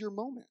 this is your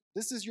moment.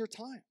 This is your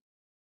time.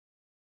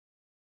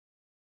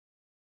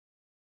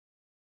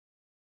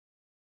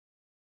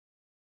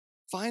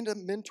 Find a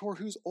mentor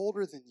who's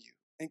older than you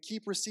and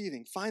keep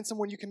receiving. Find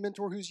someone you can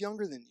mentor who's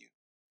younger than you.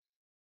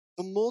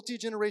 The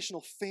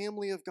multi-generational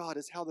family of God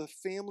is how the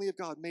family of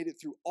God made it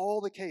through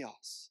all the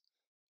chaos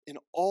in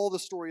all the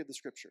story of the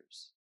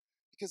scriptures.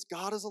 because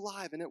God is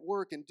alive and at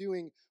work and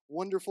doing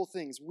wonderful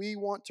things. We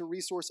want to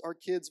resource our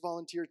kids'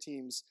 volunteer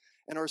teams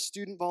and our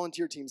student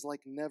volunteer teams like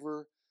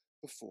never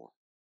before.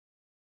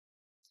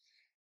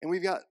 And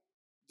we've got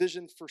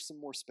vision for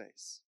some more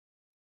space.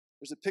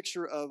 There's a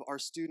picture of our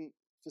student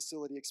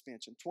facility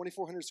expansion,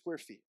 2,400 square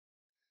feet.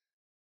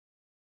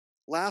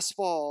 Last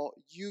fall,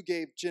 you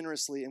gave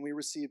generously, and we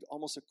received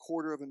almost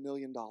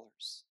 $250,000.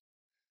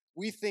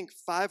 We think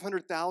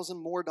 $500,000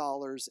 more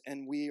dollars,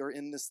 and we are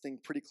in this thing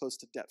pretty close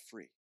to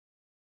debt-free.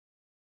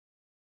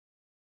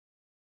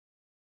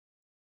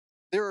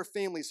 There are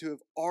families who have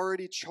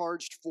already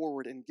charged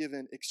forward and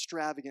given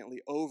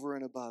extravagantly over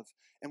and above.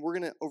 And we're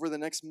going to, over the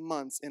next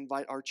months,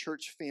 invite our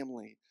church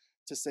family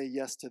to say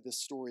yes to this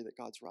story that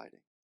God's writing.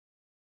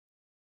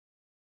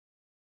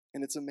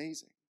 And it's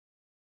amazing.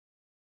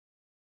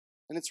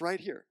 And it's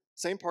right here.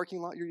 Same parking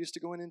lot you're used to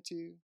going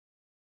into.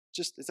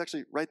 It's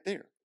actually right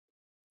there,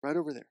 right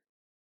over there.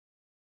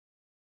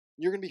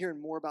 You're going to be hearing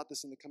more about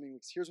this in the coming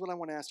weeks. Here's what I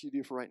want to ask you to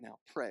do for right now.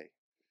 Pray.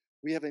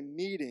 We have a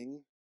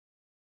meeting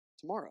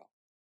tomorrow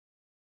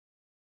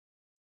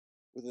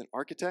with an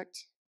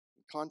architect,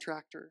 a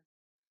contractor,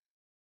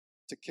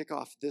 to kick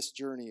off this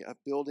journey of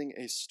building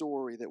a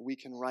story that we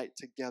can write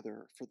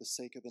together for the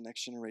sake of the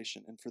next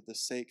generation and for the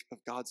sake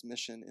of God's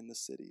mission in the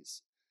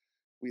cities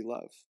we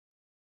love.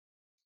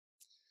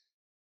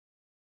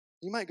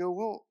 You might go,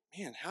 well,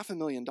 man,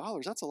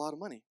 $500,000, that's a lot of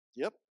money.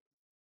 Yep.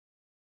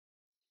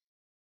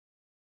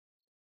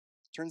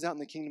 Turns out in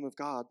the kingdom of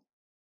God,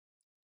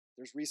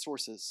 there's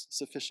resources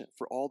sufficient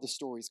for all the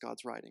stories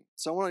God's writing.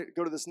 So I want to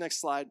go to this next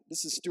slide.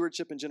 This is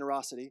stewardship and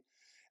generosity.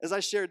 As I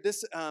shared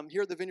this,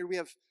 here at the Vineyard, we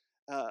have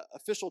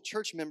official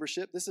church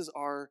membership. This is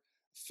our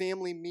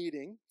family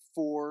meeting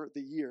for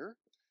the year.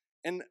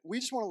 And we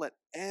just want to let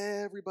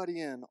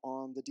everybody in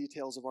on the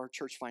details of our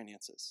church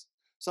finances.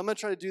 So I'm going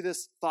to try to do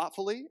this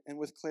thoughtfully and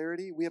with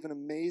clarity. We have an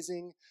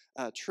amazing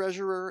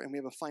treasurer, and we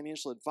have a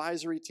financial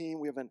advisory team.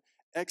 We have an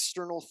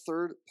external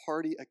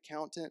third-party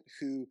accountant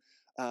who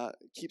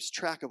keeps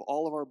track of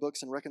all of our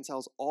books and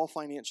reconciles all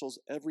financials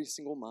every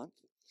single month.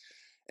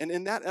 And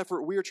in that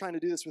effort, we are trying to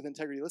do this with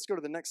integrity. Let's go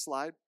to the next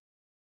slide.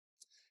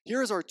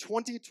 Here is our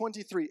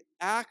 2023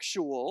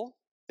 actual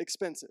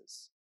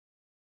expenses.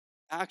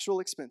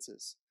 Actual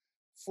expenses.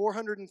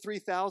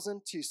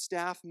 $403,000 to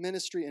staff,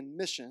 ministry, and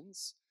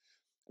missions.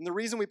 And the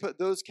reason we put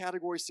those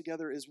categories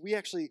together is we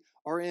actually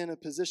are in a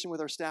position with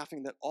our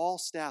staffing that all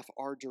staff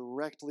are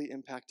directly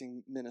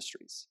impacting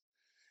ministries.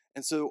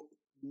 And so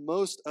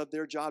most of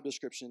their job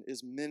description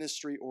is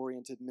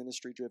ministry-oriented,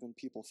 ministry-driven,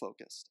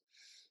 people-focused.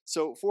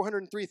 So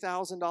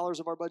 $403,000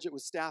 of our budget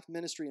was staff,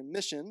 ministry, and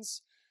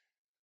missions.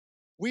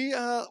 We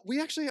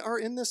actually are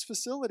in this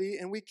facility,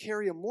 and we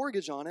carry a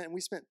mortgage on it, and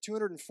we spent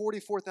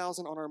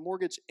 $244,000 on our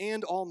mortgage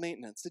and all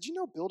maintenance. Did you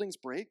know buildings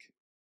break?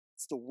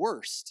 It's the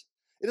worst.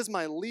 It is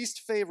my least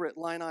favorite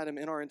line item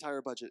in our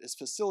entire budget is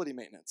facility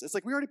maintenance. It's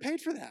like, we already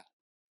paid for that.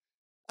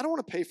 I don't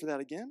want to pay for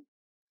that again.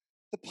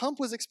 The pump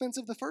was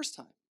expensive the first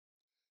time.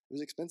 It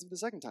was expensive the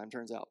second time,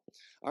 turns out.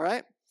 All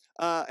right?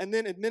 And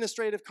then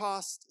administrative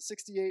costs,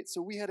 $68,000.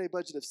 So we had a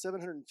budget of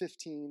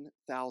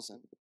 $715,000.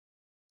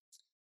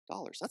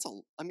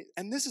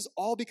 And this is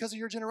all because of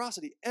your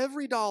generosity.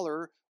 Every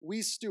dollar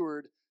we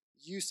steward,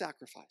 you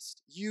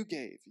sacrificed. You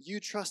gave. You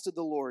trusted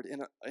the Lord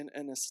in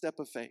a step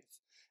of faith.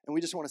 And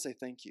we just want to say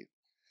thank you.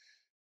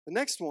 The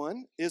next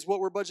one is what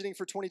we're budgeting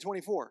for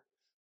 2024.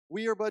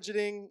 We are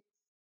budgeting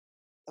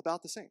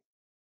about the same,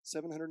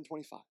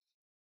 $725,000.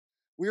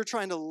 We are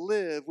trying to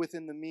live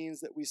within the means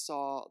that we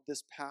saw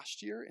this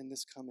past year and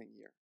this coming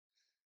year.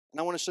 And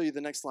I want to show you the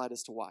next slide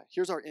as to why.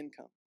 Here's our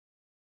income.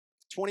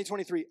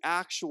 2023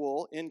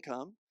 actual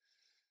income,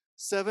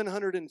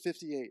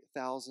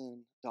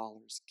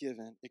 $758,000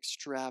 given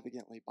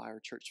extravagantly by our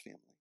church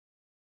family.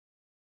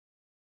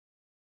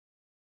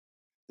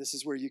 This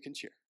is where you can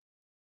cheer.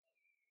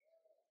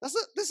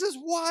 This is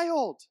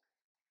wild.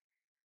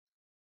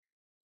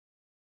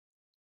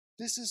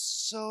 This is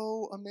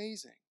so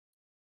amazing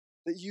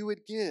that you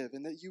would give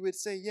and that you would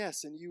say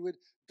yes and you would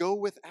go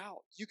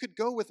without. You could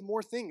go with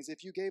more things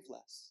if you gave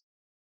less.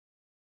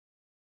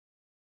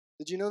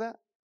 Did you know that?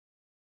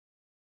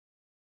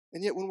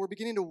 And yet when we're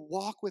beginning to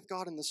walk with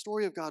God in the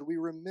story of God, we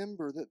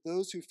remember that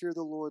those who fear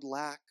the Lord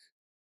lack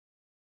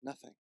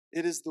nothing.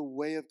 It is the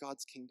way of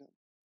God's kingdom.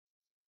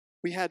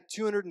 We had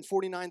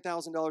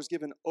 $249,000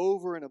 given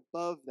over and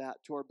above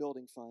that to our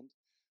building fund.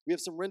 We have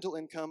some rental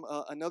income.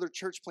 Another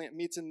church plant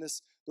meets in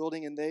this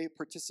building, and they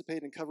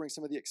participate in covering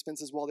some of the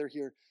expenses while they're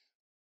here.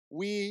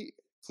 We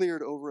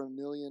cleared over $1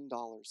 million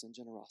in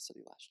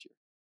generosity last year.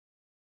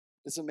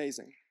 It's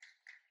amazing.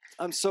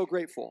 I'm so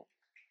grateful.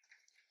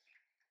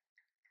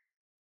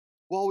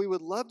 While we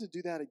would love to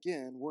do that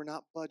again, we're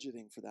not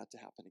budgeting for that to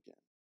happen again.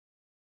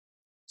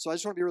 So I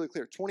just want to be really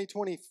clear.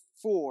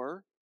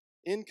 2024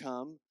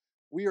 income,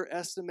 we are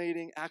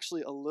estimating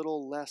actually a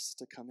little less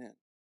to come in.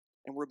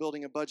 And we're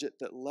building a budget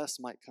that less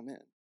might come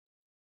in.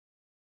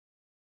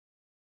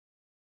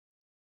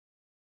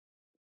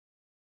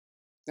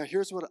 Now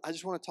here's what I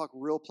just want to talk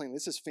real plainly.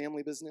 This is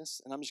family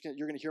business, and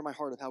you're going to hear my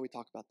heart of how we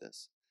talk about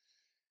this.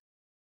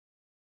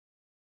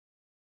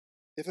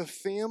 If a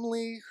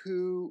family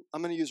who,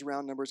 I'm going to use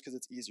round numbers because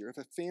it's easier, if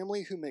a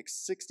family who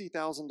makes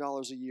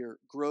 $60,000 a year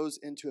grows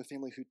into a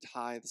family who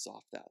tithes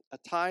off that, a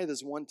tithe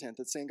is 1/10.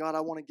 It's saying, God,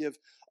 I want to give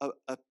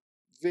a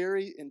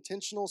very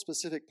intentional,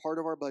 specific part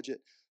of our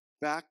budget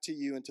back to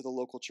you and to the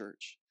local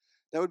church.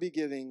 That would be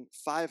giving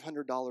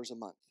 $500 a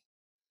month.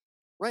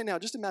 Right now,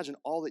 just imagine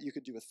all that you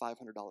could do with $500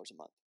 a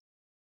month.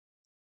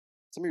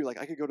 Some of you are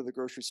like, I could go to the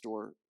grocery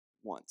store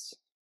once.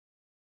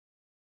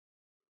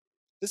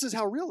 This is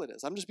how real it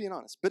is. I'm just being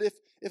honest. But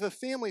if a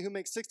family who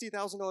makes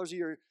 $60,000 a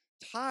year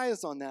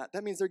tithes on that,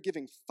 that means they're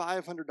giving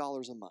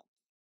 $500 a month.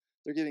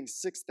 They're giving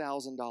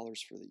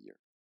 $6,000 for the year.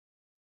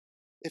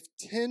 If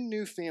 10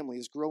 new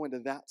families grow into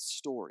that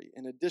story,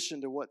 in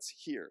addition to what's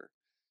here,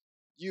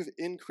 you've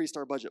increased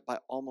our budget by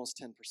almost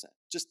 10%.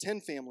 Just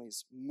 10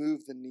 families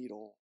move the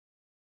needle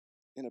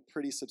in a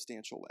pretty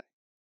substantial way.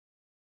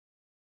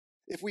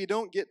 If we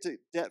don't get to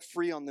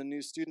debt-free on the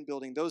new student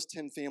building, those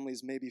 10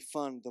 families maybe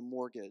fund the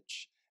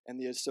mortgage and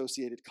the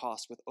associated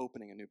costs with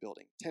opening a new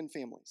building. 10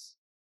 families.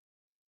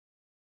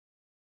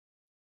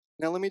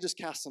 Now let me just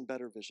cast some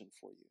better vision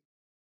for you.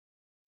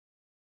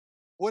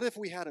 What if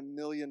we had $1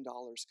 million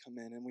come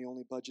in and we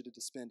only budgeted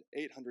to spend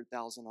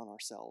 $800,000 on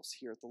ourselves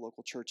here at the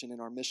local church and in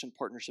our mission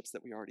partnerships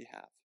that we already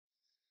have?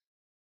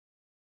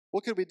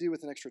 What could we do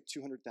with an extra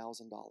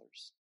 $200,000?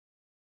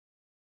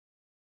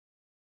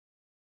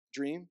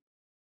 Dream?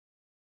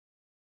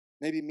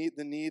 Maybe meet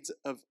the needs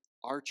of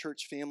our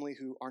church family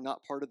who are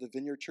not part of the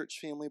Vineyard Church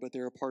family, but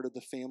they're a part of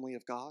the family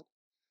of God.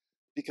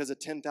 Because a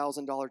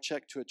 $10,000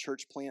 check to a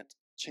church plant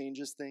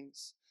changes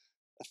things.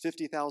 A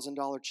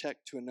 $50,000 check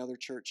to another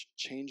church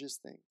changes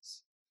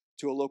things.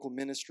 To a local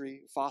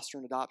ministry, foster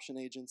and adoption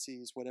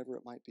agencies, whatever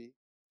it might be.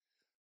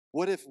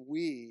 What if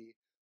we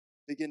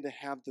begin to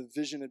have the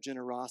vision of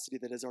generosity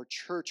that as our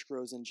church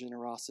grows in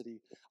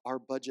generosity, our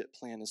budget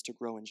plan is to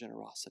grow in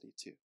generosity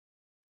too?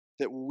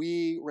 That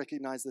we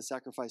recognize the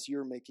sacrifice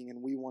you're making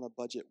and we want to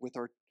budget with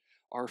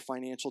our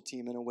financial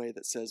team in a way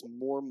that says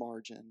more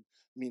margin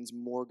means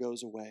more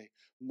goes away.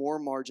 More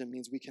margin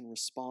means we can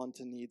respond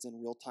to needs in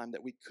real time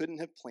that we couldn't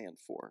have planned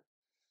for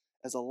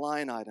as a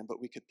line item, but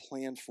we could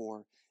plan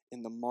for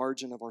in the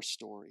margin of our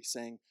story,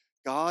 saying,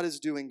 God is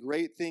doing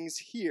great things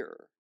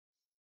here,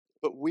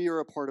 but we are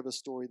a part of a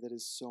story that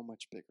is so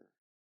much bigger.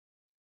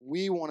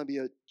 We want to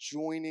be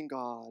joining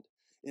God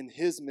in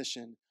his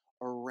mission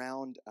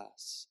around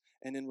us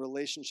and in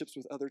relationships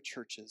with other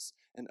churches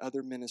and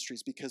other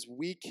ministries, because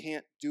we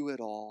can't do it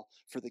all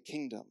for the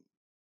kingdom.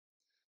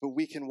 But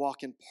we can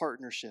walk in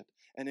partnership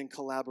and in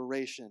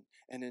collaboration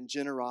and in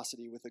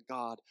generosity with a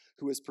God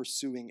who is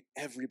pursuing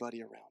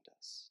everybody around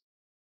us.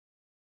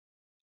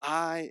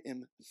 I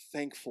am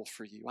thankful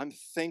for you. I'm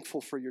thankful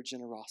for your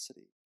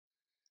generosity.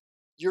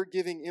 Your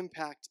giving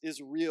impact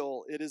is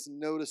real, it is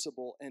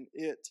noticeable, and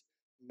it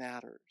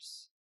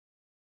matters.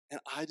 And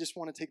I just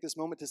want to take this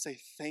moment to say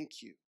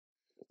thank you.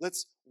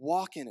 Let's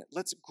walk in it.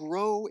 Let's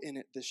grow in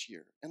it this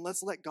year. And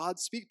let's let God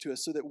speak to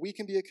us so that we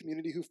can be a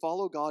community who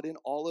follow God in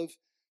all of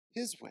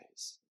his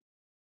ways.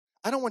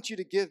 I don't want you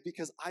to give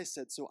because I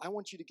said so. I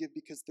want you to give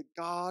because the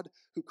God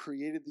who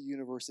created the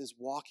universe is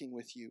walking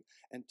with you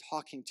and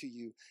talking to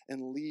you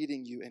and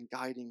leading you and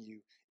guiding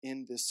you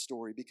in this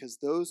story. Because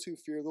those who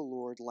fear the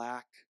Lord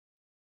lack,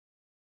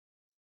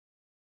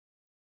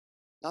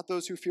 not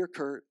those who fear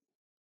Kurt,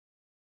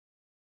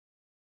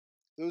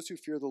 those who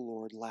fear the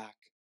Lord lack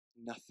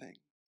nothing.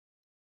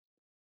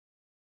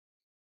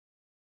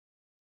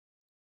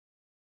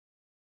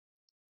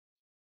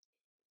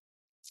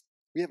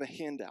 We have a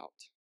handout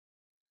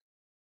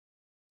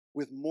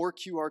with more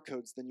QR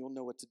codes than you'll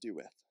know what to do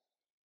with,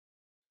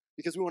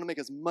 because we want to make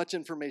as much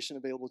information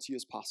available to you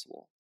as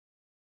possible.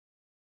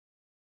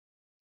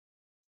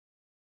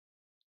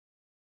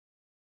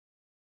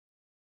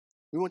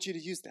 We want you to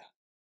use that.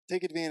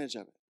 Take advantage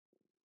of it.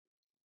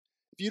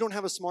 If you don't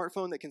have a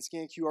smartphone that can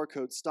scan QR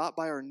codes, stop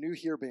by our New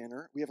Here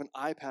banner. We have an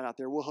iPad out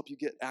there. We'll help you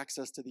get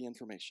access to the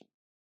information.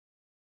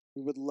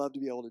 We would love to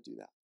be able to do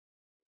that.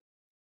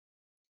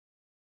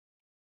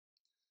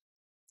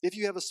 If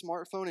you have a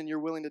smartphone and you're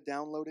willing to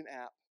download an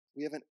app,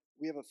 we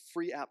have a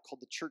free app called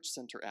the Church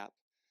Center app.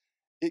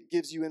 It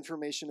gives you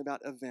information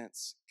about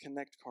events,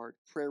 Connect Card,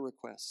 prayer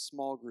requests,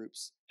 small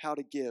groups, how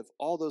to give,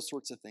 all those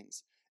sorts of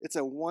things. It's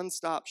a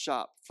one-stop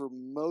shop for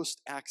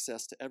most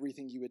access to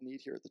everything you would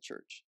need here at the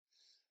church.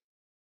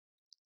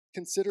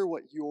 Consider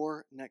what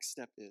your next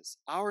step is.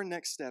 Our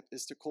next step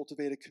is to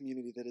cultivate a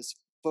community that is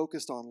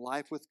focused on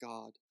life with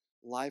God,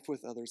 life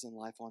with others, and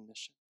life on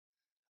mission.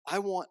 I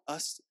want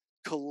us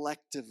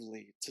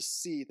collectively to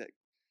see that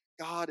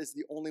God is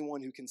the only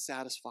one who can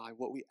satisfy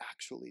what we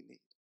actually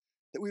need.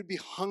 That we would be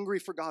hungry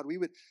for God. We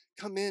would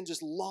come in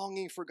just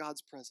longing for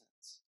God's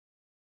presence.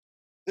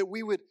 That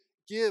we would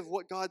give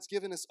what God's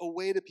given us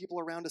away to people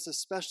around us,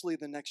 especially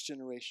the next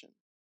generation.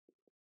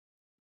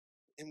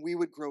 And we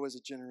would grow as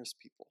a generous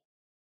people.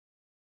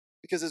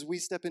 Because as we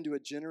step into a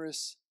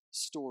generous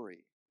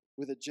story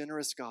with a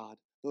generous God,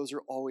 those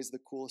are always the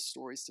coolest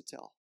stories to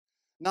tell.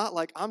 Not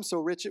like, I'm so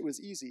rich it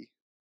was easy.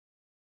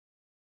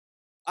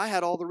 I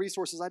had all the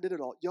resources. I did it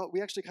all.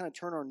 We actually kind of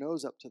turn our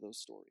nose up to those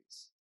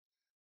stories.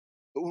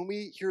 But when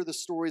we hear the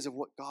stories of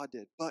what God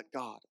did, but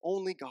God,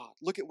 only God,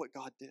 look at what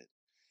God did.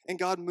 And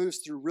God moves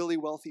through really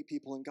wealthy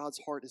people, and God's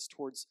heart is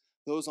towards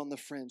those on the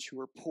fringe who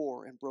are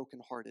poor and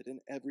brokenhearted and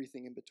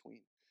everything in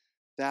between.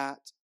 That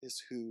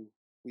is who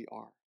we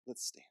are.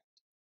 Let's stand.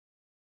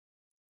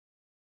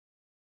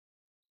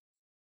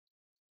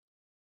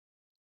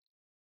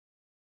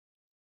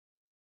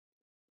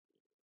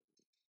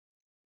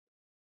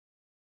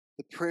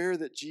 The prayer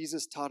that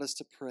Jesus taught us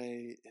to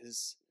pray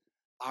is,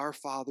 Our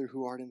Father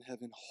who art in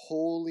heaven,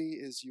 holy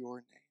is your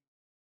name.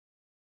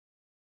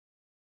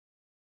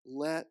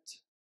 Let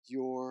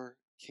your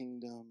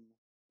kingdom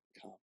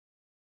come.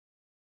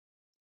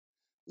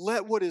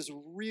 Let what is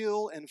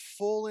real and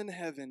full in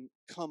heaven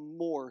come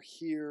more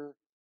here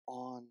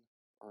on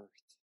earth.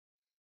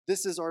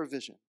 This is our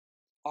vision.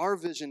 Our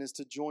vision is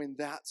to join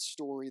that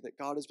story that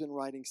God has been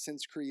writing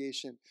since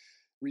creation,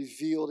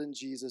 revealed in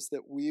Jesus,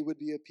 that we would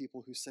be a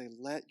people who say,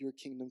 let your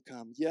kingdom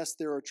come. Yes,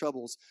 there are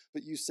troubles,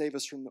 but you save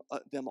us from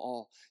them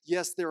all.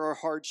 Yes, there are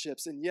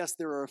hardships, and yes,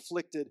 there are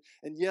afflicted,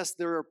 and yes,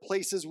 there are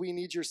places we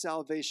need your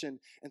salvation.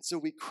 And so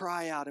we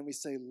cry out and we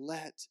say,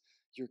 let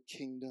your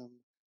kingdom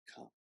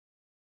come.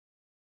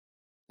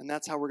 And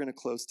that's how we're going to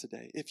close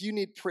today. If you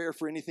need prayer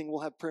for anything,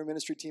 we'll have prayer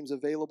ministry teams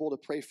available to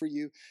pray for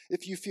you.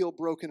 If you feel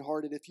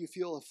brokenhearted, if you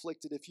feel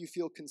afflicted, if you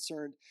feel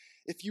concerned,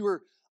 if you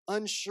are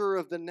unsure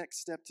of the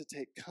next step to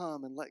take,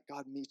 come and let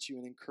God meet you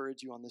and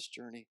encourage you on this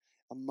journey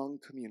among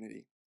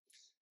community.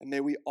 And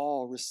may we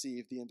all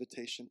receive the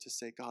invitation to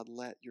say, God,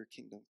 let your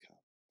kingdom come.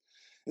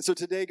 And so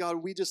today, God,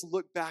 we just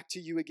look back to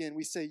you again.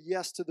 We say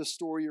yes to the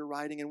story you're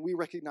writing, and we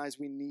recognize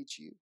we need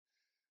you.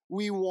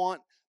 We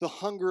want the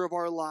hunger of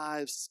our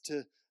lives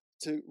to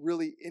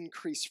really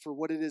increase for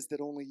what it is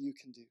that only you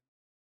can do.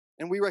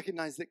 And we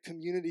recognize that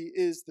community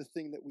is the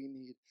thing that we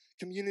need.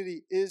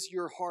 Community is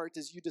your heart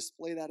as you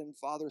display that in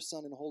Father,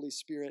 Son, and Holy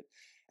Spirit.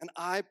 And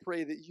I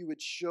pray that you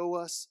would show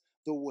us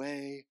the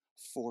way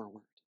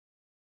forward,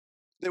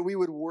 that we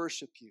would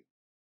worship you,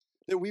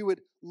 that we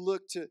would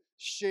look to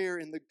share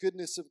in the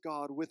goodness of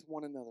God with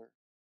one another.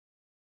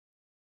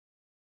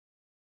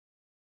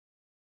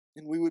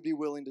 And we would be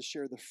willing to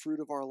share the fruit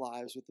of our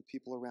lives with the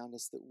people around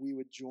us, that we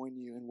would join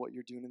you in what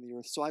you're doing in the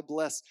earth. So I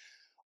bless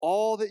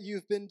all that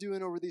you've been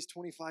doing over these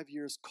 25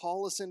 years.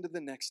 Call us into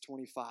the next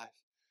 25.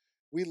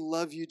 We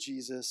love you,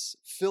 Jesus.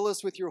 Fill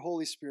us with your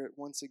Holy Spirit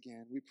once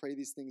again. We pray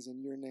these things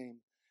in your name.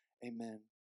 Amen.